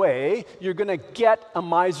miserly way, you're going to get a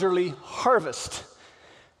miserly harvest.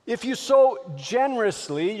 If you sow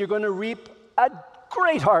generously, you're going to reap a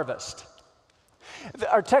great harvest.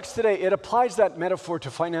 Our text today, it applies that metaphor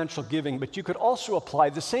to financial giving, but you could also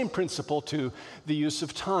apply the same principle to the use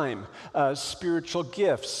of time, spiritual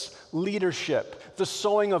gifts, leadership, the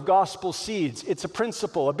sowing of gospel seeds. It's a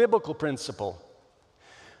principle, a biblical principle.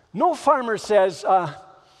 No farmer says,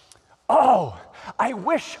 I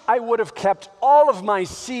wish I would have kept all of my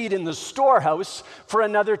seed in the storehouse for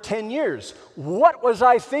another 10 years. What was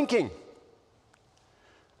I thinking?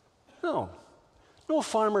 No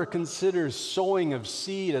farmer considers sowing of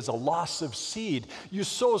seed as a loss of seed. You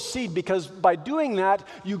sow seed because by doing that,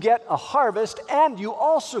 you get a harvest and you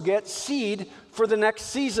also get seed for the next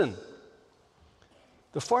season.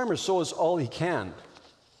 The farmer sows all he can.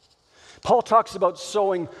 Paul talks about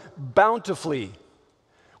sowing bountifully.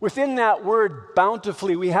 Within that word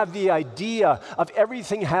bountifully, we have the idea of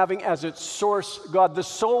everything having as its source God. The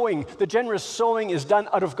sowing, the generous sowing is done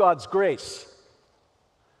out of God's grace.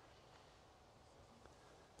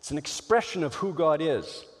 It's an expression of who God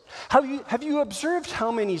is. Have you observed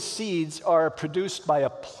how many seeds are produced by a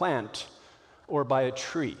plant or by a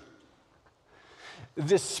tree?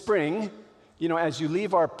 This spring, as you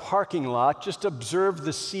leave our parking lot, just observe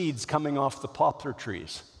the seeds coming off the poplar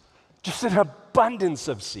trees. Just an abundance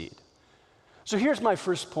of seed. So here's my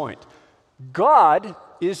first point. God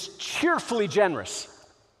is cheerfully generous.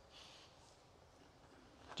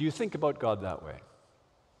 Do you think about God that way?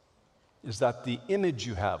 Is that the image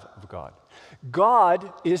you have of God?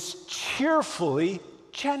 God is cheerfully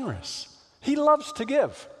generous. He loves to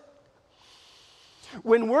give.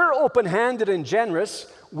 When we're open-handed and generous,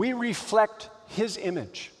 we reflect His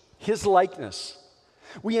image, His likeness.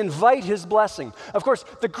 We invite His blessing. Of course,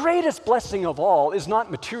 the greatest blessing of all is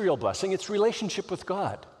not material blessing, it's relationship with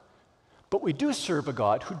God. But we do serve a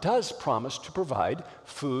God who does promise to provide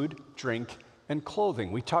food, drink, and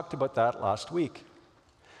clothing. We talked about that last week.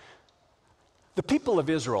 The people of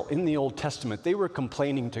Israel in the Old Testament, they were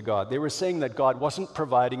complaining to God. They were saying that God wasn't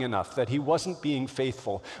providing enough, that He wasn't being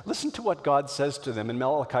faithful. Listen to what God says to them in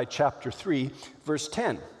Malachi chapter 3, verse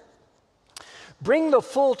 10. Bring the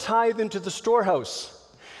full tithe into the storehouse,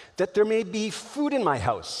 that there may be food in my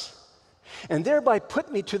house, and thereby put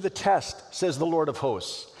me to the test, says the Lord of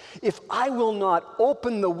hosts, if I will not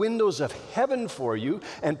open the windows of heaven for you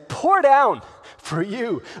and pour down for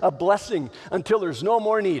you a blessing until there's no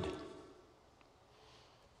more need.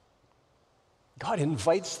 God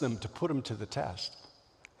invites them to put Him to the test.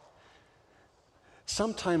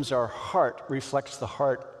 sometimes our heart reflects the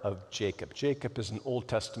heart of Jacob. Jacob is an Old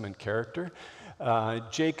Testament character.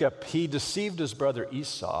 Jacob, he deceived his brother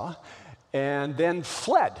Esau and then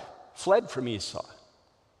fled from Esau.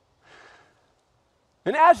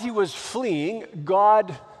 And as he was fleeing,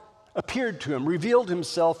 God appeared to him, revealed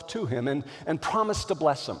himself to him, and promised to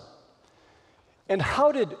bless him. And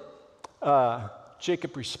how did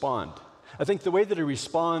Jacob respond? I think the way that he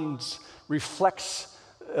responds reflects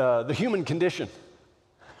the human condition.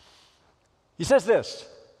 He says this,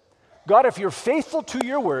 God, if you're faithful to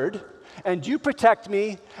your word, and you protect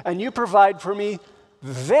me, and you provide for me,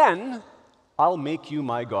 then I'll make you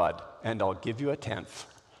my God, and I'll give you a tenth.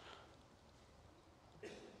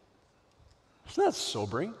 Isn't that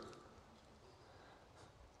sobering?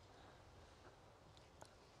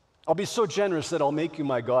 I'll be so generous that I'll make you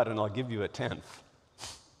my God, and I'll give you a tenth.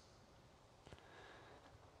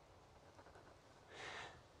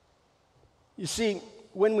 You see,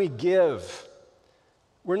 when we give,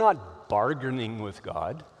 we're not bargaining with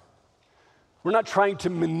God. We're not trying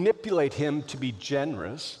to manipulate him to be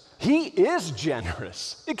generous. He is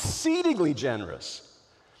generous, exceedingly generous.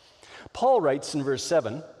 Paul writes in verse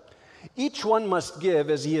 7, each one must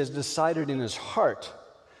give as he has decided in his heart,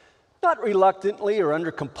 not reluctantly or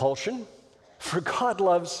under compulsion, for God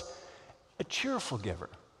loves a cheerful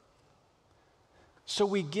giver. So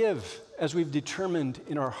we give as we've determined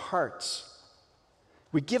in our hearts.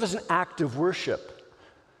 We give as an act of worship.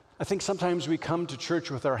 I think sometimes we come to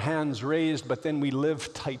church with our hands raised, but then we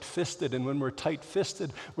live tight-fisted. And when we're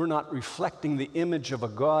tight-fisted, we're not reflecting the image of a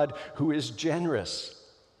God who is generous.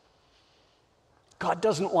 God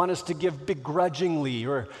doesn't want us to give begrudgingly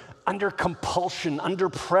or under compulsion, under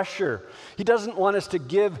pressure. He doesn't want us to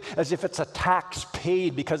give as if it's a tax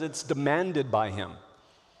paid because it's demanded by him.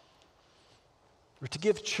 We're to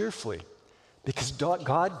give cheerfully because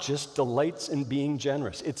God just delights in being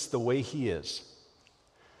generous. It's the way he is.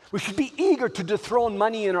 We should be eager to dethrone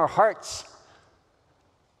money in our hearts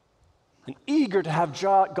and eager to have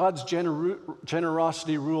God's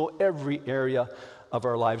generosity rule every area of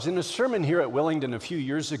our lives. In a sermon here at Willingdon a few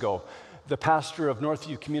years ago, the pastor of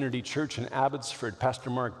Northview Community Church in Abbotsford, Pastor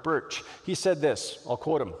Mark Birch, he said this, I'll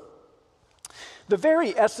quote him. The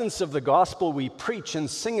very essence of the gospel we preach and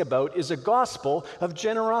sing about is a gospel of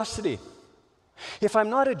generosity. If I'm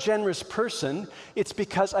not a generous person, it's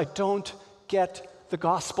because I don't get the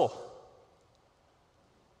gospel.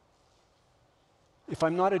 If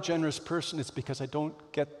I'm not a generous person, it's because I don't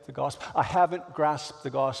get the gospel. I haven't grasped the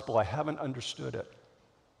gospel. I haven't understood it.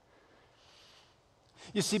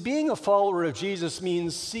 You see, being a follower of Jesus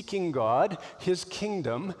means seeking God, his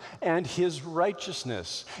kingdom, and his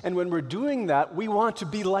righteousness. And when we're doing that, we want to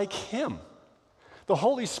be like him. The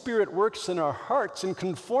Holy Spirit works in our hearts and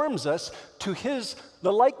conforms us to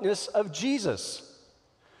the likeness of Jesus.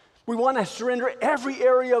 We want to surrender every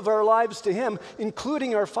area of our lives to him,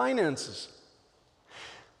 including our finances.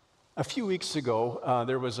 A few weeks ago,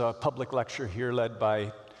 there was a public lecture here led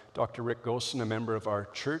by Dr. Rick Gosen, a member of our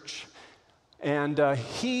church, and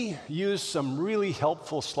he used some really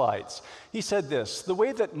helpful slides. He said this, the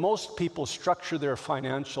way that most people structure their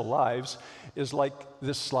financial lives is like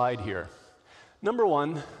this slide here. Number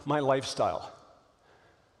one, my lifestyle.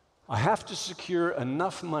 I have to secure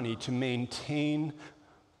enough money to maintain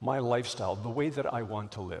my lifestyle, the way that I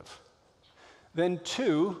want to live. Then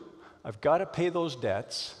two, I've got to pay those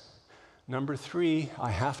debts. Number three, I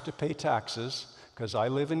have to pay taxes because I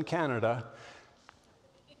live in Canada.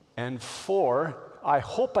 And four, I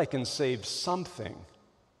hope I can save something.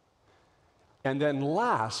 And then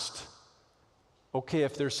last, okay,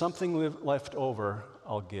 if there's something left over,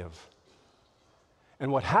 I'll give.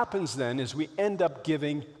 And what happens then is we end up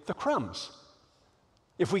giving the crumbs,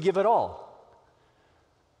 if we give it all.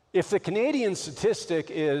 If the Canadian statistic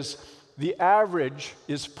is the average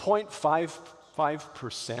is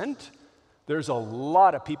 0.55%, there's a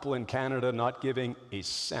lot of people in Canada not giving a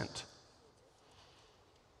cent.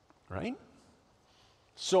 Right?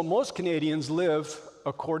 So most Canadians live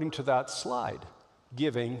according to that slide.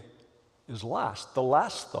 Giving is last, the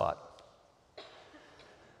last thought.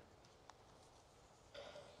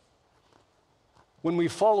 When we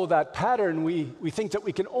follow that pattern, we think that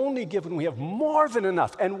we can only give when we have more than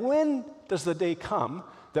enough. And when does the day come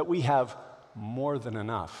that we have more than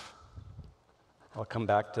enough? I'll come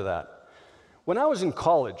back to that. When I was in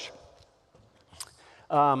college,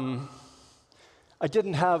 I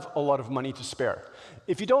didn't have a lot of money to spare.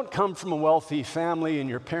 If you don't come from a wealthy family and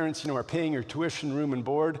your parents, are paying your tuition, room, and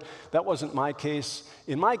board, that wasn't my case.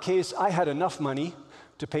 In my case, I had enough money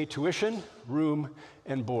to pay tuition, room,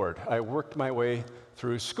 and board. I worked my way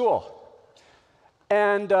through school.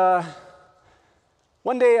 And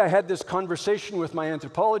One day I had this conversation with my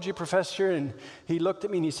anthropology professor, and he looked at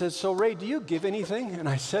me and he said, "So Ray, do you give anything?" And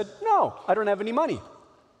I said, "No, I don't have any money."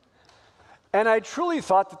 And I truly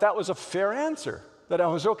thought that that was a fair answer, that I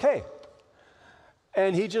was okay.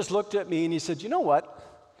 And he just looked at me and he said, "You know what?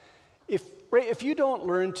 Ray, if you don't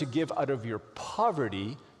learn to give out of your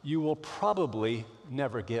poverty, you will probably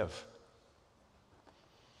never give."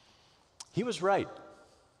 He was right.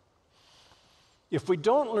 If we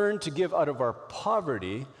don't learn to give out of our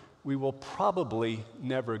poverty, we will probably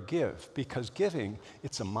never give, because giving,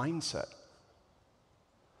 it's a mindset.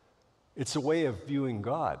 It's a way of viewing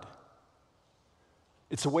God.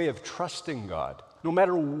 It's a way of trusting God, no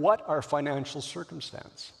matter what our financial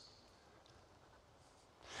circumstance.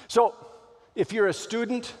 So, if you're a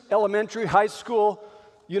student, elementary, high school,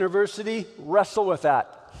 university, wrestle with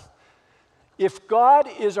that. If God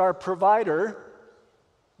is our provider,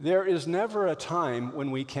 there is never a time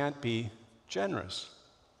when we can't be generous.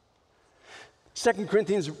 2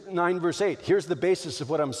 Corinthians 9, verse 8, here's the basis of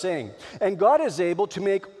what I'm saying. "And God is able to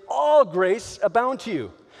make all grace abound to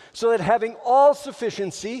you, so that having all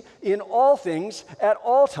sufficiency in all things at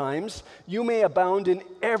all times, you may abound in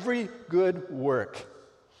every good work."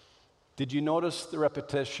 Did you notice the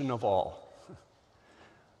repetition of all?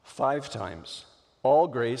 5 times. All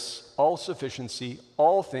grace, all sufficiency,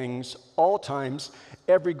 all things, all times,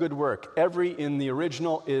 every good work. Every in the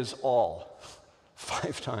original is all.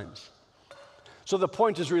 5 times. So the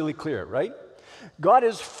point is really clear, right? God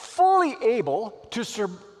is fully able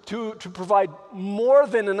to provide more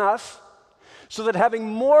than enough, so that having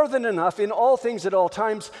more than enough in all things at all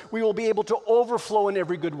times, we will be able to overflow in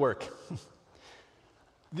every good work.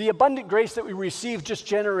 The abundant grace that we receive just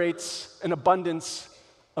generates an abundance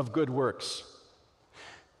of good works.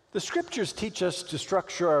 The scriptures teach us to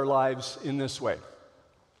structure our lives in this way.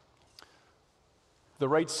 The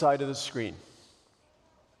right side of the screen.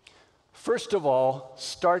 First of all,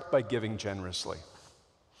 start by giving generously.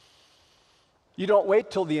 You don't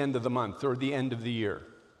wait till the end of the month or the end of the year.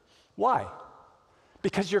 Why?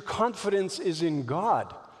 Because your confidence is in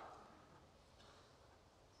God,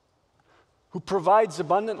 who provides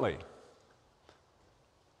abundantly.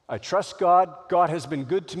 I trust God. God has been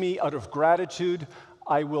good to me. Out of gratitude,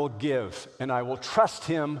 I will give, and I will trust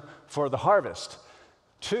Him for the harvest.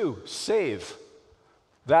 2, save.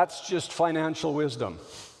 That's just financial wisdom.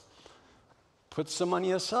 Put some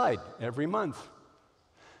money aside every month.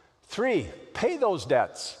 3, pay those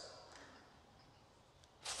debts.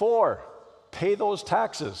 4, pay those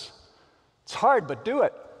taxes. It's hard, but do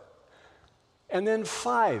it. And then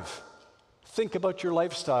 5, think about your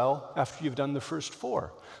lifestyle after you've done the first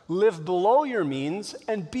 4. Live below your means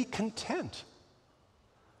and be content.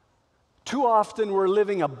 Too often we're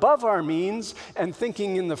living above our means and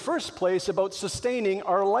thinking in the first place about sustaining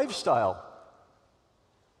our lifestyle.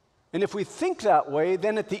 And if we think that way,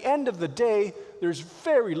 then at the end of the day, there's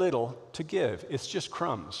very little to give. It's just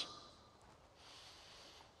crumbs.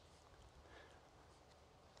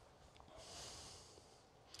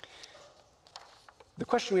 The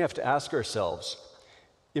question we have to ask ourselves,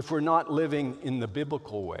 if we're not living in the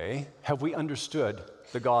biblical way, have we understood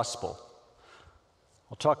the gospel?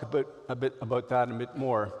 I'll talk a bit about that a bit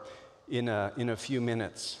more in a few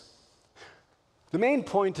minutes. The main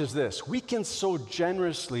point is this: we can sow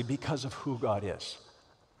generously because of who God is.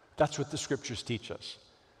 That's what the scriptures teach us.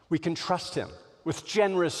 We can trust Him with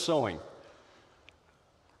generous sowing.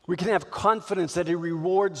 We can have confidence that He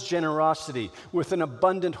rewards generosity with an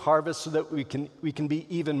abundant harvest so that we can be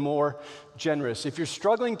even more generous. If you're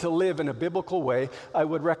struggling to live in a biblical way, I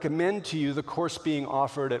would recommend to you the course being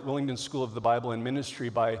offered at Willingdon School of the Bible and Ministry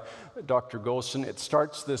by Dr. Gosen. It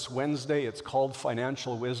starts this Wednesday. It's called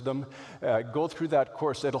Financial Wisdom. Go through that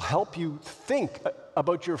course. It'll help you think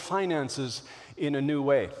about your finances in a new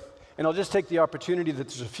way. And I'll just take the opportunity that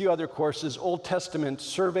there's a few other courses: Old Testament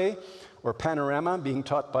Survey, or Panorama, being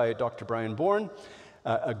taught by Dr. Brian Bourne,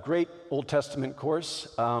 a great Old Testament course,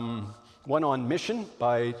 one on mission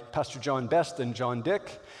by Pastor John Best and John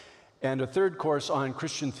Dick, and a third course on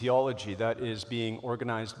Christian theology that is being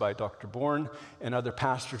organized by Dr. Bourne, and other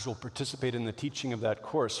pastors will participate in the teaching of that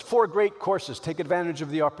course. 4 great courses. Take advantage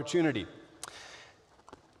of the opportunity.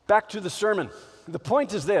 Back to the sermon. The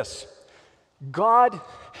point is this: God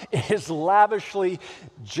is lavishly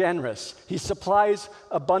generous. He supplies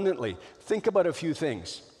abundantly. Think about a few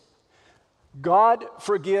things. God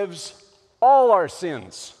forgives all our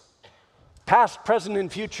sins, past, present,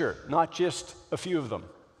 and future, not just a few of them.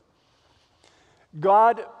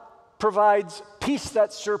 God provides peace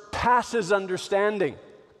that surpasses understanding.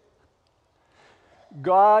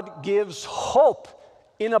 God gives hope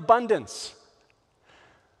in abundance.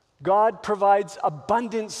 God provides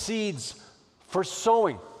abundant seeds for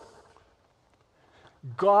sowing.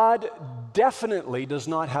 God definitely does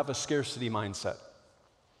not have a scarcity mindset.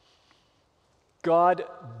 God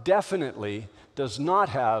definitely does not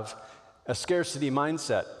have a scarcity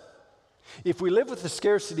mindset. If we live with a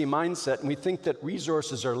scarcity mindset and we think that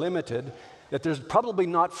resources are limited, that there's probably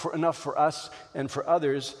not enough for us and for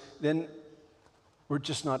others, then we're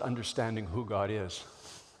just not understanding who God is.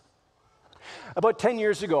 About 10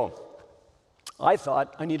 years ago, I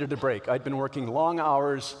thought I needed a break. I'd been working long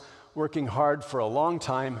hours, working hard for a long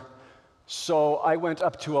time, so I went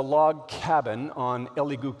up to a log cabin on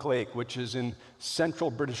Elliguque Lake, which is in central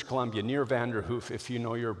British Columbia, near Vanderhoof, if you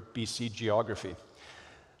know your BC geography.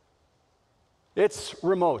 It's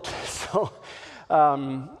remote, so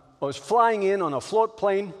I was flying in on a float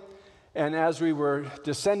plane, and as we were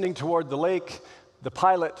descending toward the lake, the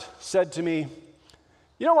pilot said to me,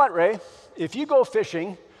 "You know what, Ray? If you go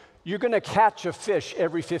fishing, you're going to catch a fish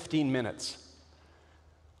every 15 minutes.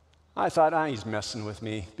 I thought, he's messing with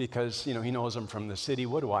me because, he knows I'm from the city.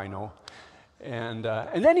 What do I know? And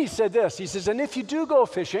then he said this. He says, and if you do go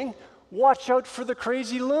fishing, watch out for the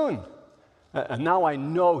crazy loon. And now I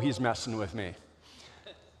know he's messing with me.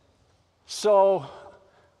 So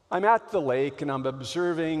I'm at the lake and I'm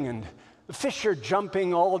observing, and the fish are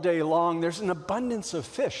jumping all day long. There's an abundance of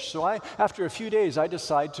fish. So after a few days, I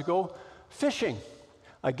decide to go fishing.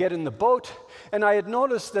 I get in the boat, and I had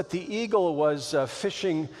noticed that the eagle was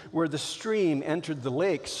fishing where the stream entered the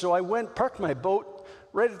lake. So I parked my boat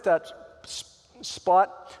right at that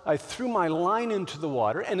spot. I threw my line into the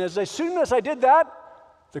water, and as soon as I did that,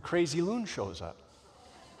 the crazy loon shows up.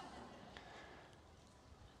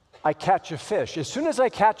 I catch a fish. As soon as I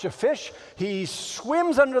catch a fish, he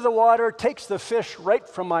swims under the water, takes the fish right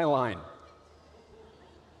from my line.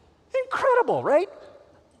 Incredible, right?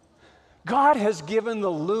 God has given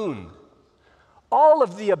the loon all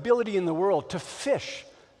of the ability in the world to fish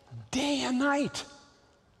day and night.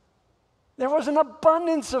 There was an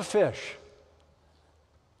abundance of fish.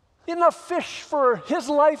 Enough fish for his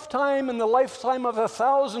lifetime and the lifetime of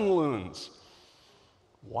 1,000 loons.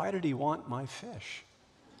 Why did he want my fish?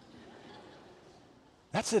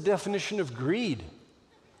 That's the definition of greed.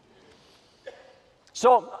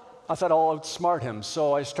 So I thought I'll outsmart him.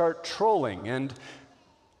 So I start trolling, and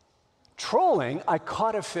I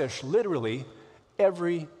caught a fish literally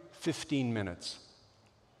every 15 minutes.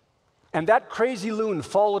 And that crazy loon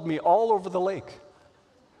followed me all over the lake.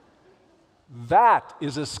 That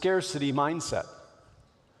is a scarcity mindset.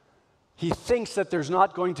 He thinks that there's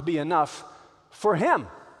not going to be enough for him.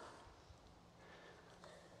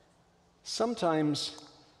 Sometimes,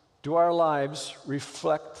 do our lives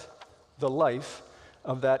reflect the life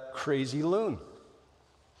of that crazy loon?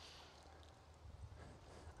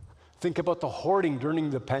 Think about the hoarding during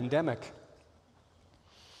the pandemic.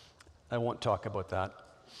 I won't talk about that.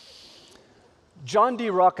 John D.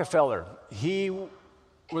 Rockefeller, he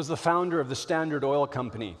was the founder of the Standard Oil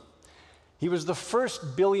Company. He was the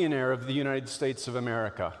first billionaire of the United States of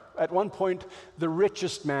America. At one point, the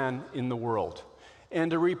richest man in the world.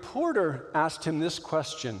 And a reporter asked him this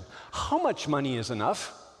question: how much money is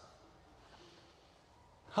enough?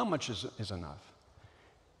 How much is enough?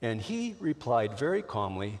 And he replied very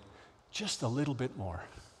calmly, just a little bit more.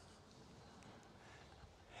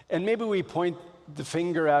 And maybe we point the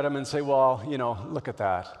finger at him and say, well, look at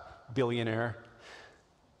that, billionaire.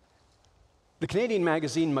 The Canadian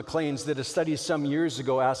magazine Maclean's did a study some years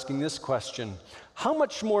ago asking this question: how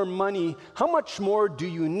much more money, how much more do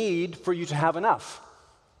you need for you to have enough?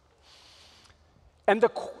 And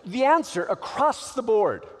the answer across the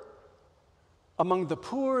board, among the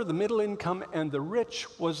poor, the middle income, and the rich,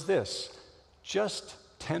 was this: just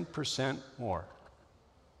 10% more.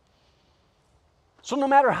 So no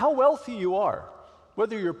matter how wealthy you are,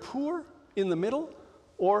 whether you're poor, in the middle,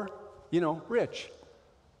 or, rich,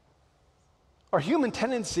 our human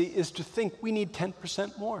tendency is to think we need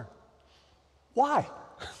 10% more. Why?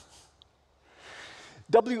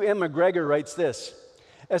 W.M. McGregor writes this: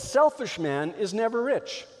 a selfish man is never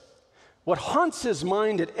rich. What haunts his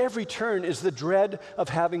mind at every turn is the dread of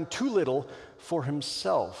having too little for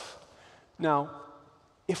himself. Now,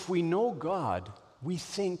 if we know God, we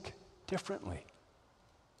think differently.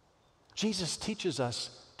 Jesus teaches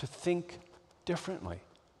us to think differently.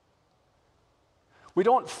 We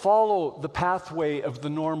don't follow the pathway of the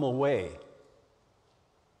normal way.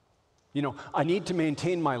 I need to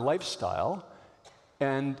maintain my lifestyle,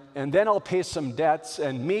 and then I'll pay some debts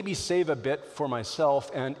and maybe save a bit for myself,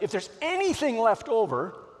 and if there's anything left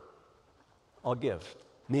over, I'll give,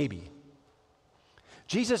 maybe.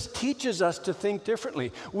 Jesus teaches us to think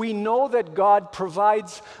differently. We know that God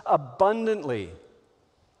provides abundantly.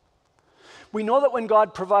 We know that when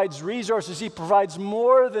God provides resources, He provides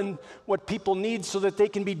more than what people need so that they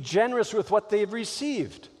can be generous with what they've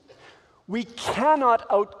received. We cannot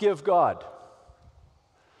outgive God.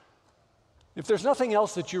 If there's nothing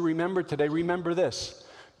else that you remember today, remember this.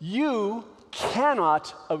 You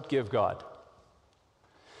cannot outgive God.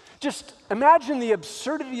 Just imagine the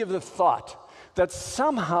absurdity of the thought that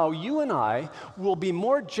somehow you and I will be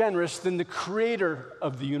more generous than the creator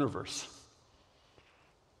of the universe.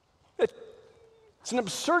 It's an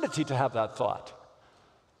absurdity to have that thought.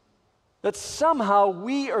 That somehow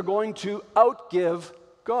we are going to outgive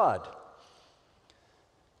God.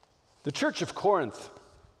 The church of Corinth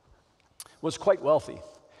was quite wealthy.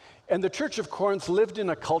 And the church of Corinth lived in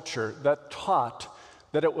a culture that taught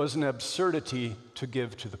that it was an absurdity to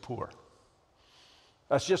give to the poor.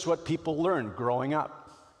 That's just what people learned growing up.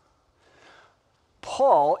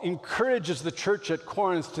 Paul encourages the church at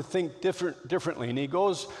Corinth to think differently, and he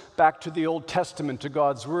goes back to the Old Testament, to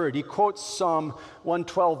God's Word. He quotes Psalm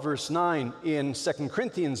 112, verse 9 in 2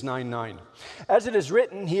 Corinthians 9:9. As it is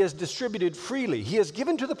written, He has distributed freely. He has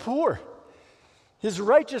given to the poor. His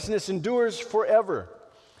righteousness endures forever.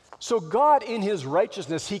 So God, in His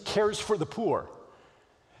righteousness, He cares for the poor.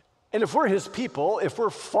 And if we're His people, if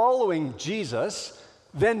we're following Jesus,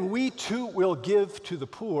 then we too will give to the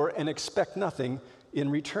poor and expect nothing in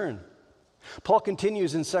return. Paul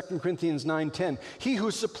continues in 2 Corinthians 9:10, He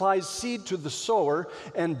who supplies seed to the sower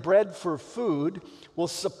and bread for food will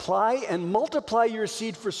supply and multiply your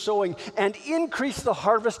seed for sowing and increase the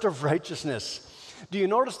harvest of righteousness. Do you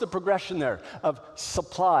notice the progression there of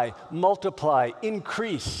supply, multiply,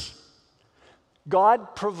 increase?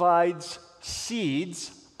 God provides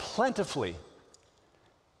seeds plentifully.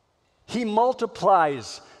 He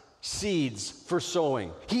multiplies seeds for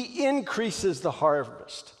sowing. He increases the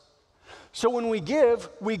harvest. So when we give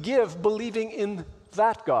believing in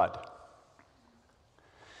that God.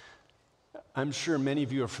 I'm sure many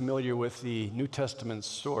of you are familiar with the New Testament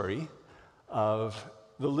story of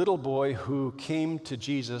the little boy who came to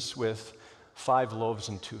Jesus with 5 loaves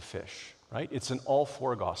and 2 fish, right? It's in all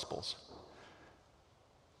 4 Gospels.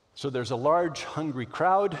 So there's a large, hungry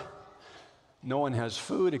crowd. No one has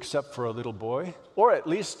food except for a little boy, or at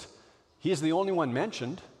least he's the only one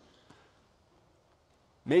mentioned.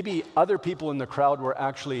 Maybe other people in the crowd were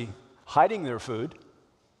actually hiding their food.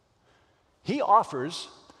 He offers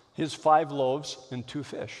his 5 loaves and 2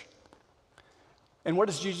 fish. And what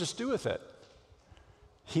does Jesus do with it?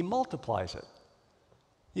 He multiplies it.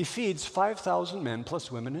 He feeds 5,000 men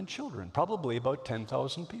plus women and children, probably about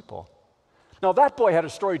 10,000 people. Now that boy had a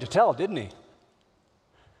story to tell, didn't he?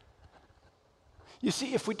 You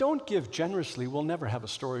see, if we don't give generously, we'll never have a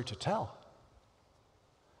story to tell.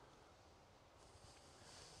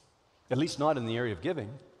 At least not in the area of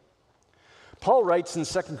giving. Paul writes in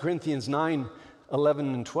 2 Corinthians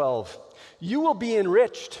 9:11 and 12, You will be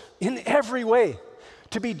enriched in every way,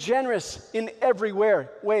 to be generous in every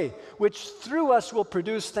way, which through us will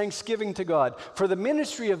produce thanksgiving to God. For the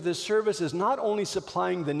ministry of this service is not only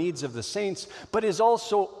supplying the needs of the saints, but is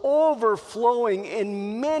also overflowing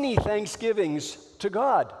in many thanksgivings to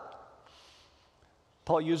God.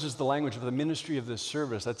 Paul uses the language of the ministry of this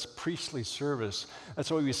service. That's priestly service.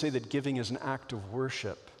 That's why we say that giving is an act of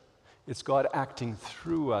worship. It's God acting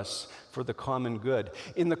through us for the common good.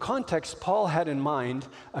 In the context, Paul had in mind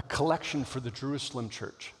a collection for the Jerusalem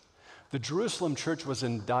church. The Jerusalem church was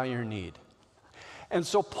in dire need. And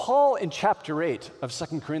so Paul, in chapter 8 of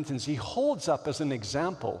 2 Corinthians, he holds up as an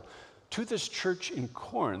example to this church in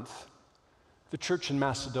Corinth, the church in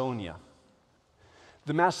Macedonia.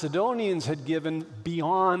 The Macedonians had given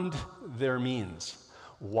beyond their means.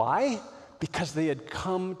 Why? Because they had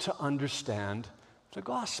come to understand the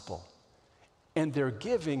gospel. And their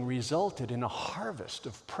giving resulted in a harvest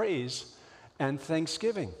of praise and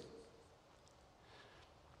thanksgiving.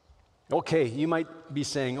 Okay, you might be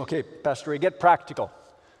saying, okay, Pastor Ray, get practical.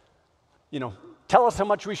 Tell us how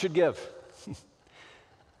much we should give.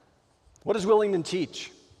 What does Willingdon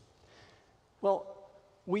teach? Well,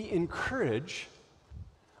 we encourage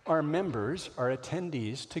our members, our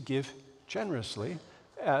attendees, to give generously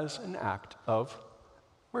as an act of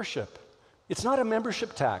worship. It's not a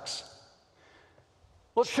membership tax.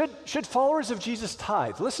 Well, should followers of Jesus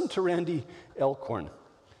tithe? Listen to Randy Elkhorn.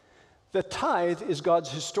 The tithe is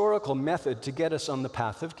God's historical method to get us on the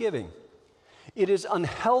path of giving. It is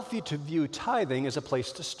unhealthy to view tithing as a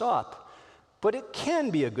place to stop, but it can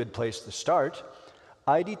be a good place to start.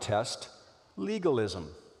 I detest legalism.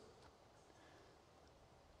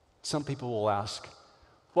 Some people will ask,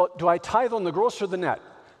 Well, do I tithe on the gross or the net?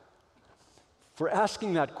 For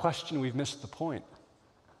asking that question, we've missed the point.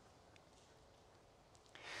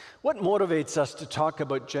 What motivates us to talk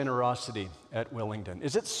about generosity at Willingdon?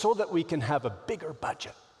 Is it so that we can have a bigger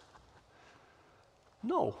budget?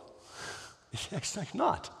 No, it's actually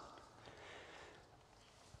not.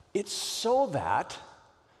 It's so that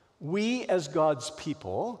we as God's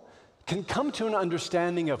people can come to an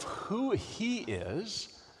understanding of who He is,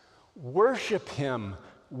 worship Him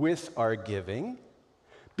with our giving,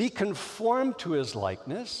 be conformed to His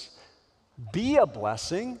likeness, be a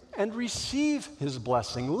blessing, and receive His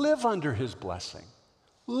blessing, live under His blessing,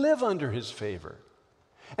 live under His favor.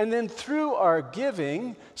 And then through our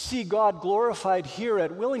giving, see God glorified here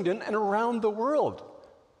at Willingdon and around the world.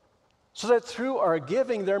 So that through our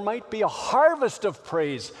giving, there might be a harvest of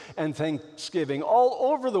praise and thanksgiving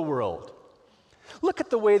all over the world. Look at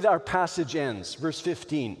the way that our passage ends, verse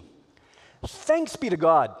 15. Thanks be to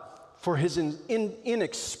God for His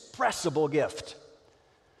inexpressible gift.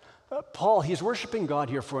 Paul, he's worshiping God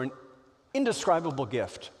here for an indescribable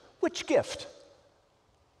gift. Which gift?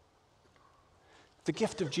 The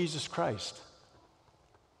gift of Jesus Christ.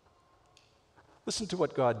 Listen to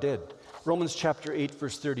what God did. Romans chapter 8,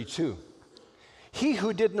 verse 32. He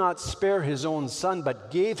who did not spare His own Son,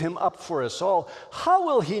 but gave Him up for us all, how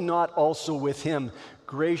will He not also with Him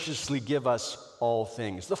graciously give us all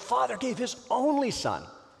things? The Father gave His only Son.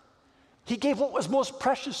 He gave what was most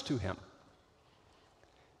precious to Him.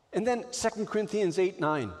 And then 2 Corinthians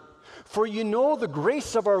 8:9. For you know the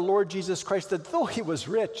grace of our Lord Jesus Christ, that though He was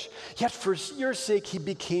rich, yet for your sake He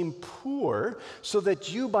became poor, so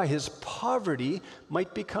that you by His poverty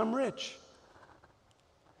might become rich.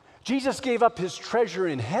 Jesus gave up His treasure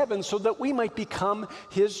in heaven so that we might become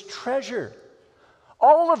His treasure.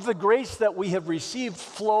 All of the grace that we have received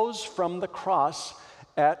flows from the cross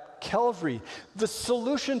at Calvary. The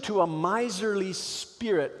solution to a miserly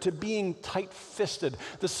spirit, to being tight-fisted,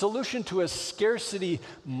 the solution to a scarcity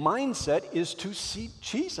mindset is to see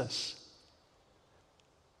Jesus.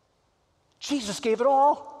 Jesus gave it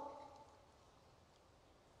all.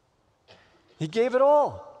 He gave it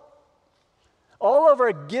all. All of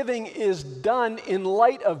our giving is done in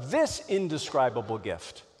light of this indescribable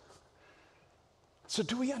gift. So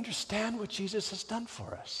do we understand what Jesus has done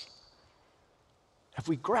for us? Have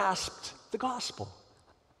we grasped the gospel?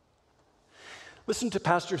 Listen to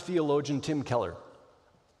pastor theologian Tim Keller.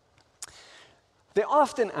 They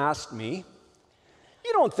often ask me,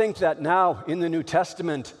 you don't think that now in the New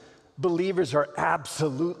Testament believers are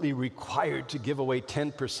absolutely required to give away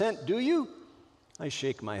 10%, do you? I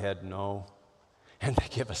shake my head, no. And they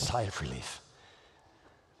give a sigh of relief.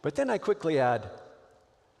 But then I quickly add,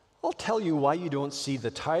 I'll tell you why you don't see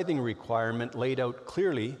the tithing requirement laid out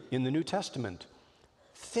clearly in the New Testament.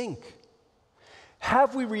 Think.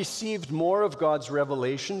 Have we received more of God's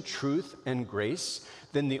revelation, truth, and grace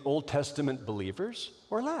than the Old Testament believers,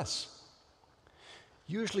 or less?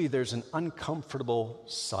 Usually there's an uncomfortable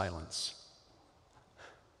silence.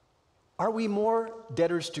 Are we more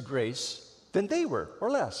debtors to grace than they were,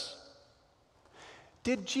 or less?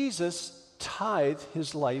 Did Jesus tithe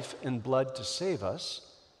His life and blood to save us,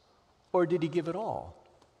 or did He give it all?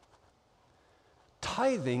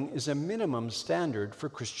 Tithing is a minimum standard for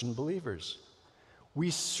Christian believers.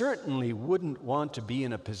 We certainly wouldn't want to be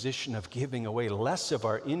in a position of giving away less of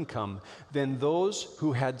our income than those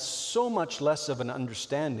who had so much less of an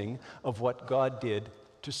understanding of what God did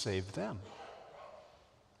to save them,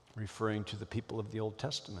 referring to the people of the Old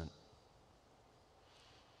Testament.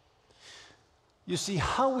 You see,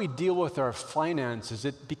 how we deal with our finances,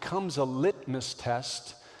 it becomes a litmus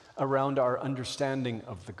test around our understanding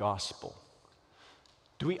of the gospel.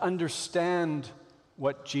 Do we understand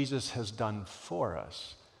what Jesus has done for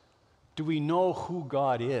us? Do we know who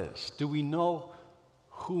God is? Do we know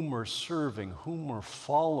whom we're serving, whom we're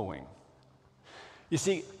following? You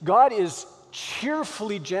see, God is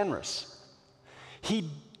cheerfully generous. He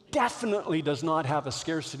definitely does not have a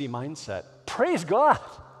scarcity mindset. Praise God.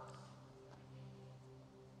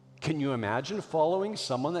 Can you imagine following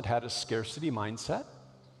someone that had a scarcity mindset?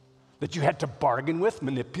 That you had to bargain with,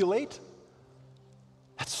 manipulate?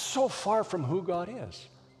 That's so far from who God is.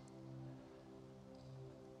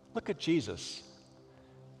 Look at Jesus.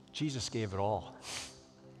 Jesus gave it all.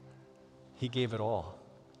 He gave it all.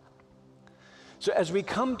 So as we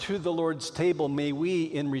come to the Lord's table, may we,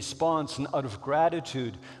 in response and out of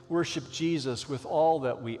gratitude, worship Jesus with all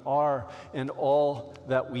that we are and all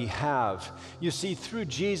that we have. You see, through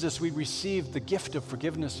Jesus, we receive the gift of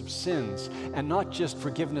forgiveness of sins, and not just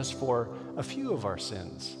forgiveness for a few of our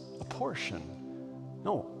sins, a portion.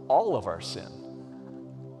 No, all of our sin.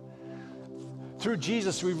 Through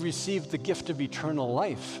Jesus, we've received the gift of eternal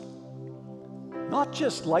life. Not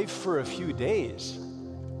just life for a few days,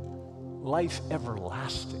 life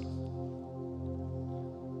everlasting.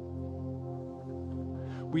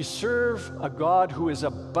 We serve a God who is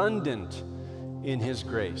abundant in his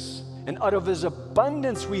grace. And out of his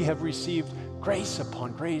abundance, we have received grace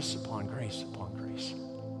upon grace upon grace upon grace.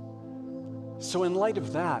 So in light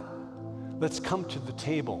of that, let's come to the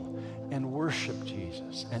table and worship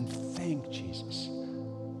Jesus and thank Jesus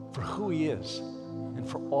for who he is and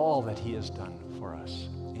for all that he has done for us.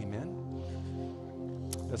 Amen.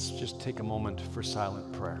 Let's just take a moment for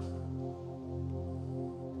silent prayer.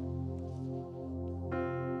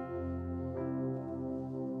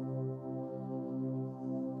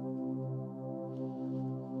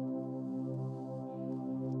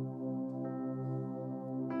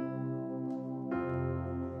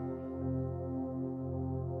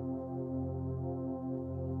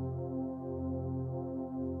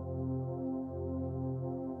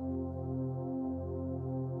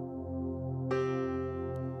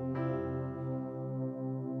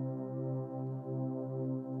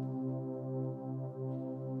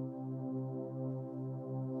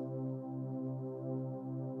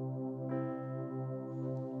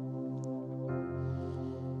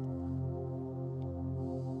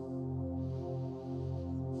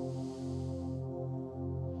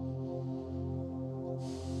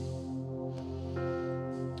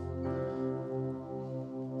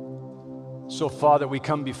 So, Father, we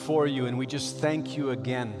come before you and we just thank you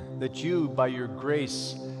again that you, by your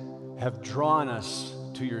grace, have drawn us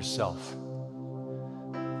to yourself.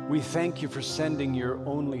 We thank you for sending your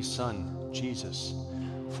only Son, Jesus,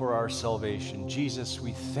 for our salvation. Jesus,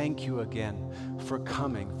 we thank you again for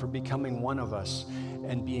coming, for becoming one of us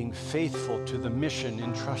and being faithful to the mission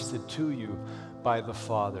entrusted to you by the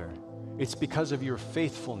Father. It's because of your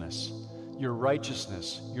faithfulness, your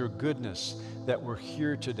righteousness, your goodness that we're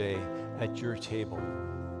here today at your table.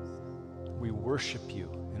 We worship you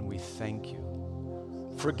and we thank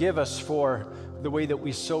you. Forgive us for the way that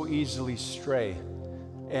we so easily stray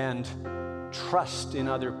and trust in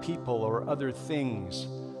other people or other things.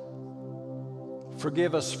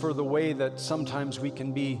 Forgive us for the way that sometimes we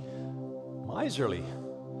can be miserly,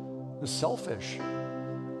 selfish,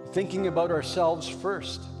 thinking about ourselves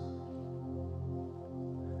first.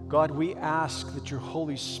 God, we ask that your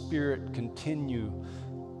Holy Spirit continue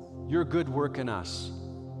your good work in us.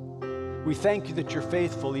 We thank you that you're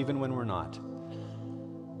faithful even when we're not.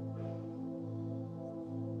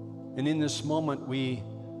 And in this moment, we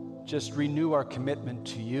just renew our commitment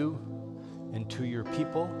to you and to your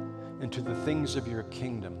people and to the things of your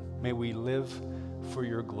kingdom. May we live for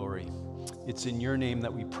your glory. It's in your name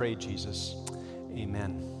that we pray, Jesus.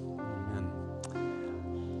 Amen. Amen.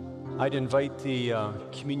 I'd invite the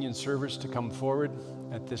communion servers to come forward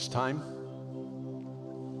at this time.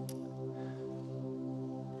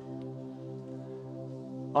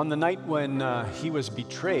 On the night when he was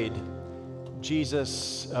betrayed,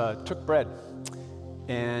 Jesus took bread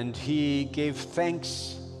and he gave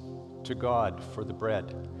thanks to God for the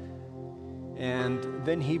bread. And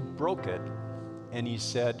then he broke it and he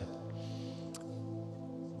said,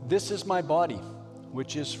 "This is my body,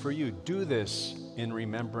 which is for you. Do this in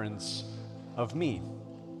remembrance of me."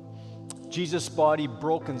 Jesus' body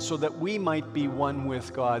broken so that we might be one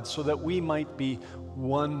with God, so that we might be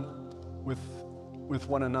one with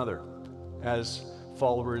one another as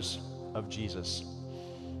followers of Jesus.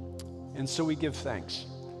 And so we give thanks.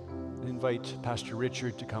 I invite Pastor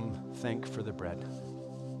Richard to come thank for the bread.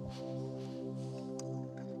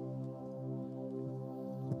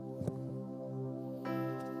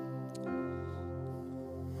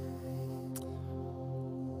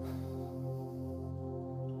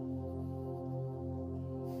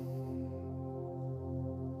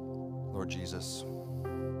 Lord Jesus,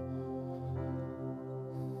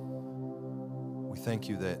 we thank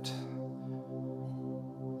you that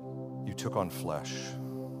you took on flesh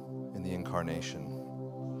in the incarnation,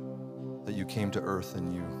 that you came to earth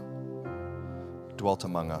and you dwelt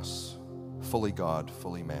among us, fully God,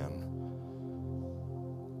 fully man.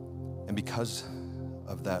 And because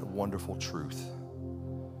of that wonderful truth,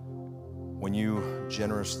 when you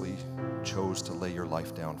generously chose to lay your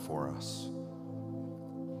life down for us,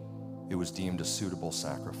 it was deemed a suitable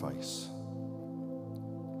sacrifice.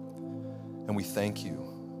 And we thank you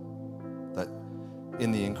that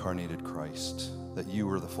in the incarnated Christ, that you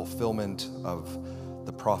were the fulfillment of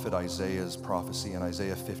the prophet Isaiah's prophecy in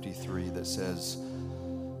Isaiah 53 that says,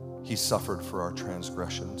 he suffered for our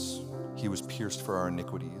transgressions, he was pierced for our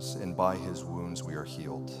iniquities, and by his wounds we are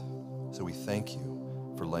healed. So we thank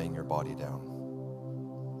you for laying your body down.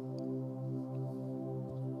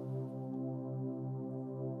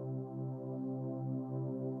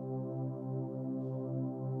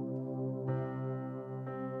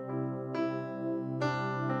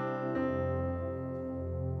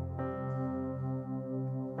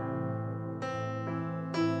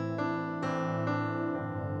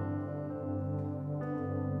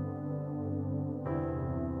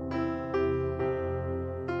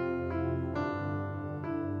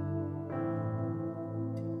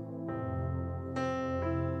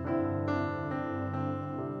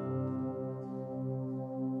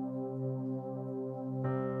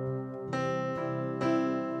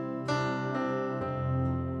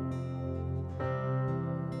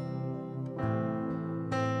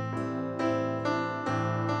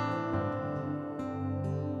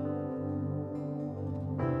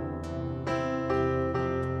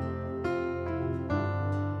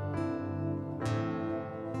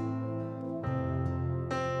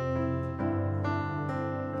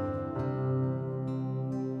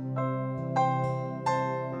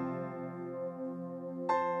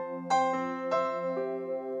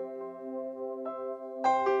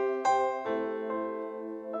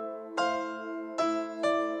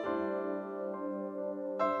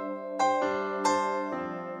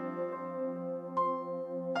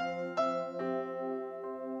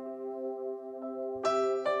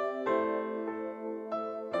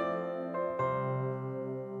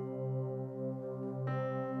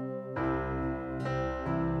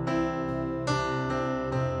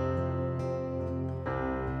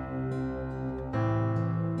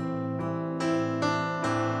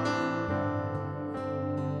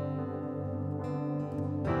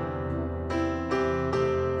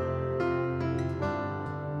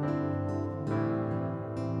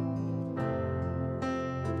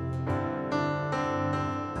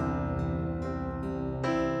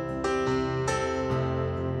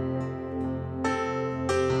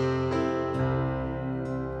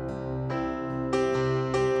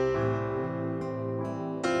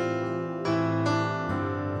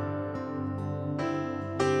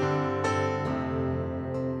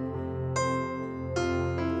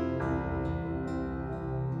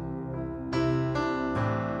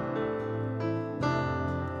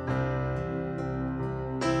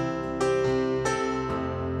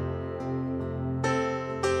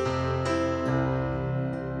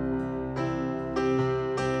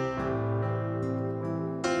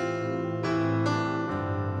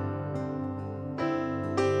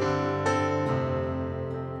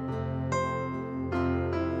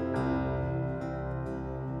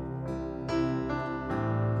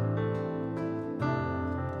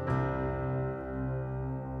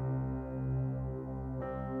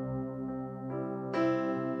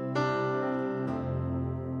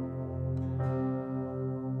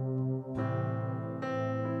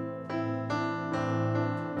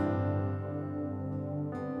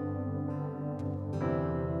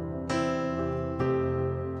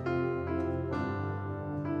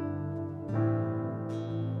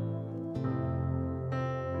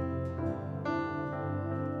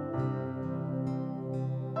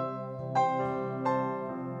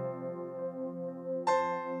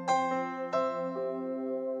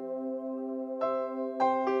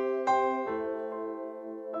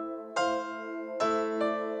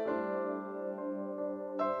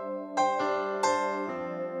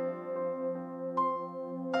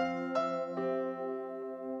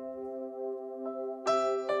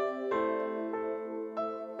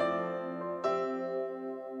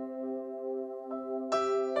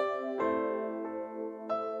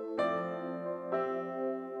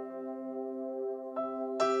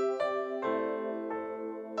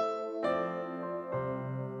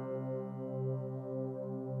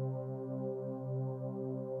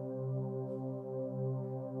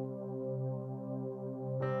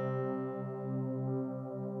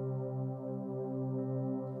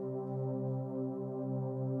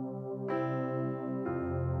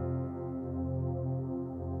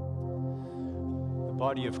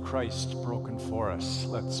 body of Christ broken for us.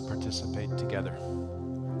 Let's participate together.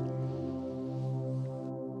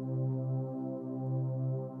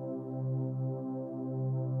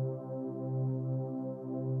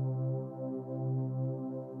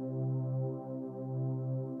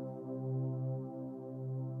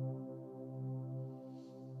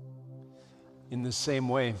 In the same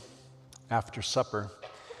way, after supper,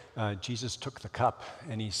 Jesus took the cup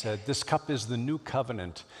and he said, "This cup is the new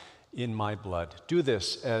covenant in my blood. Do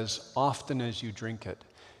this as often as you drink it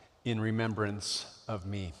in remembrance of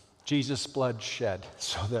me." Jesus' blood shed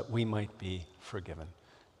so that we might be forgiven,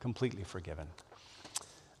 completely forgiven.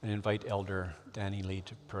 I invite Elder Danny Lee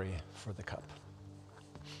to pray for the cup.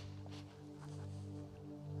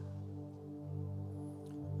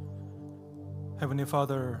 Heavenly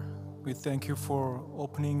Father, we thank you for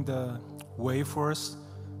opening the way for us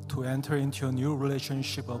to enter into a new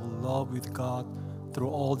relationship of love with God through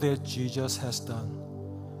all that Jesus has done.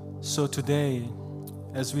 So today,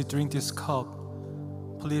 as we drink this cup,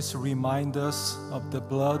 please remind us of the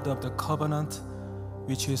blood of the covenant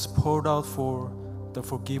which is poured out for the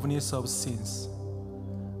forgiveness of sins.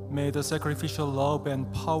 May the sacrificial love and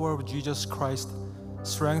power of Jesus Christ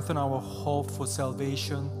strengthen our hope for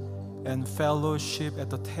salvation and fellowship at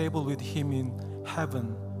the table with Him in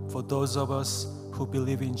heaven for those of us who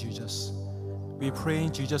believe in Jesus. We pray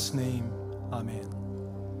in Jesus' name. Amen.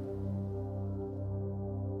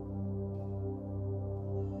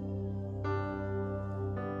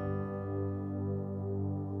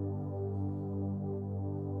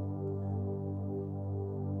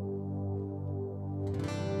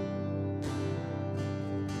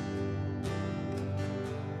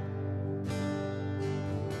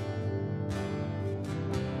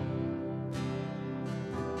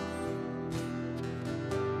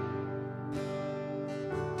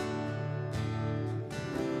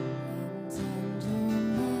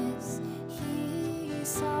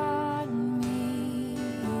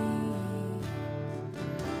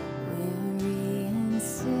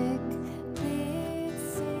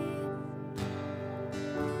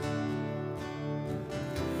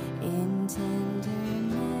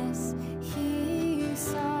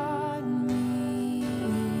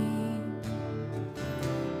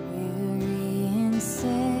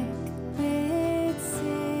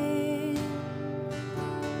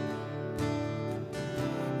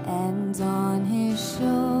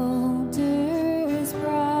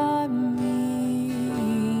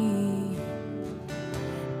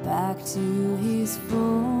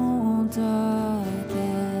 Oh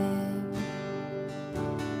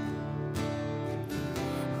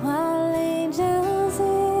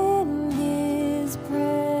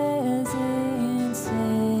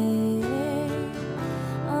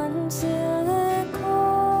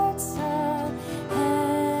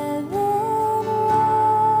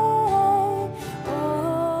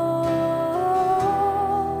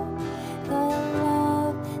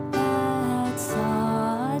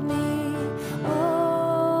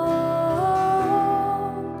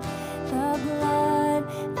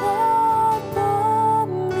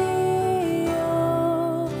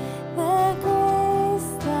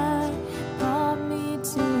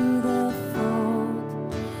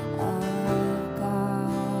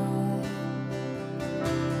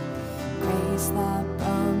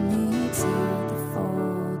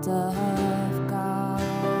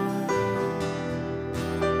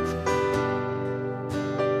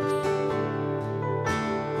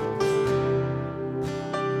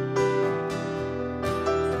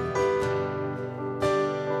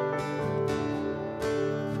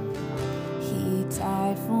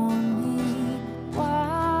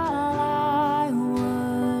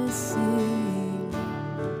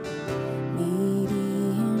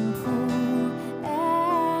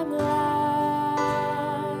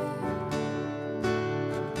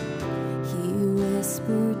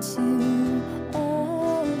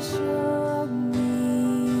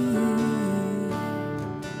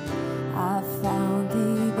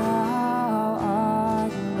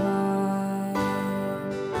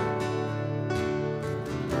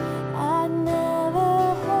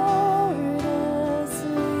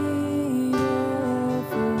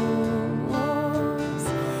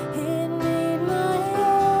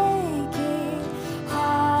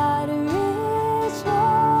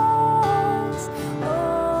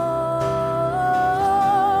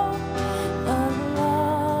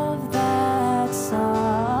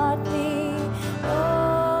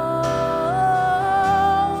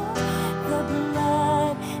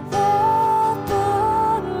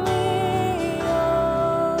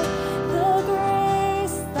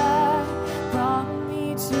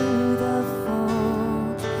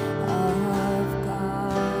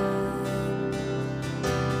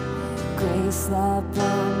grace that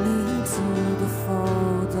brought me to the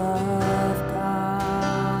fold of God.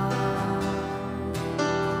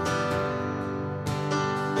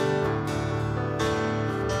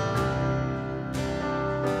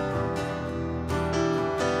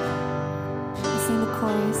 We sing the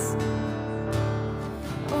chorus.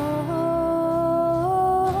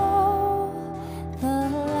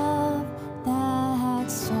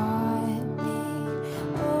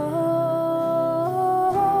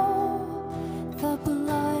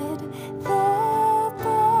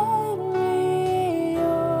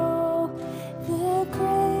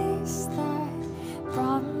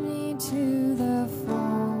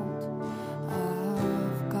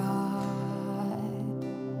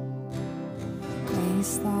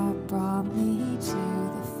 That brought me to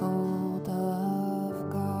the fold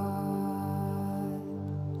of God.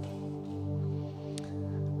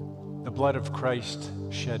 The blood of Christ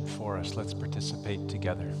shed for us. Let's participate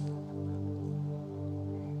together.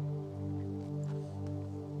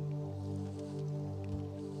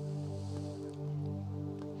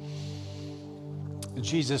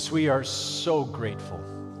 Jesus, we are so grateful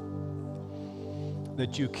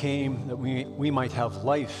that you came, that we might have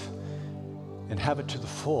life and have it to the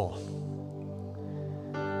full.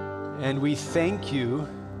 And we thank you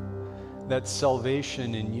that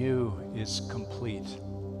salvation in you is complete.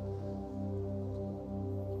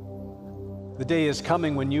 The day is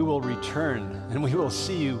coming when you will return and we will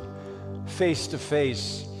see you face to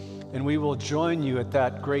face, and we will join you at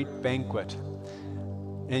that great banquet,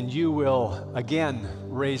 and you will again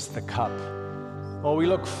raise the cup. Oh, we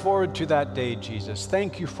look forward to that day, Jesus.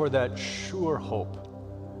 Thank you for that sure hope.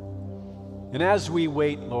 And as we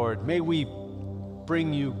wait, Lord, may we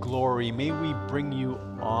bring you glory. May we bring you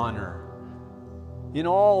honor in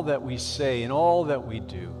all that we say, in all that we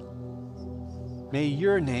do. May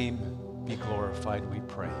your name be glorified, we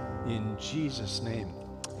pray. In Jesus' name,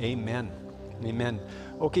 amen. Amen.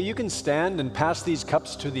 Okay, you can stand and pass these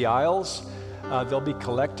cups to the aisles. They'll be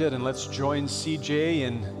collected, and let's join CJ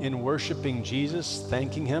in worshiping Jesus,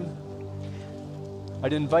 thanking him.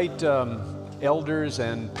 I'd invite elders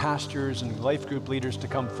and pastors and life group leaders to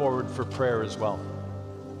come forward for prayer as well.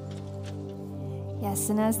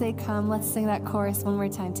 Yes, and as they come, let's sing that chorus one more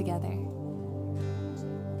time together.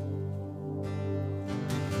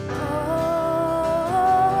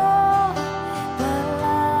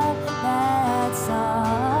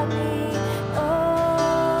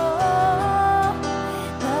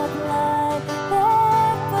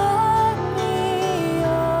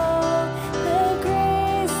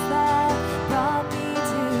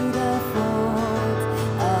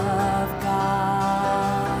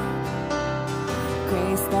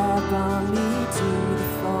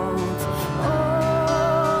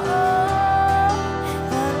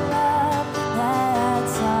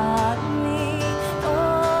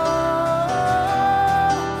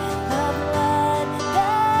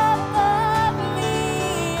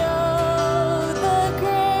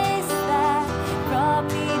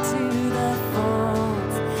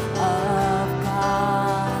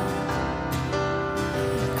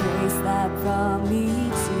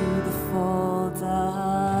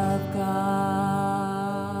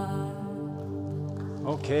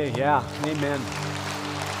 Okay, yeah, amen.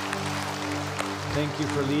 Thank you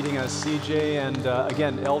for leading us, CJ. And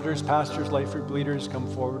again, elders, pastors, life group leaders, come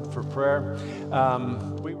forward for prayer.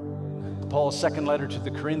 Paul's second letter to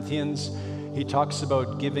the Corinthians, he talks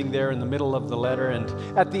about giving there in the middle of the letter. And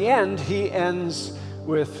at the end, he ends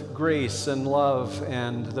with grace and love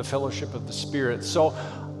and the fellowship of the Spirit. So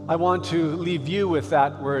I want to leave you with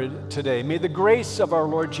that word today. May the grace of our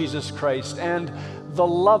Lord Jesus Christ and the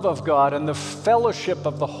love of God and the fellowship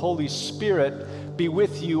of the Holy Spirit be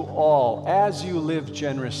with you all as you live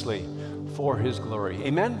generously for his glory.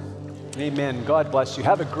 Amen? Amen. God bless you.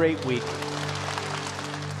 Have a great week.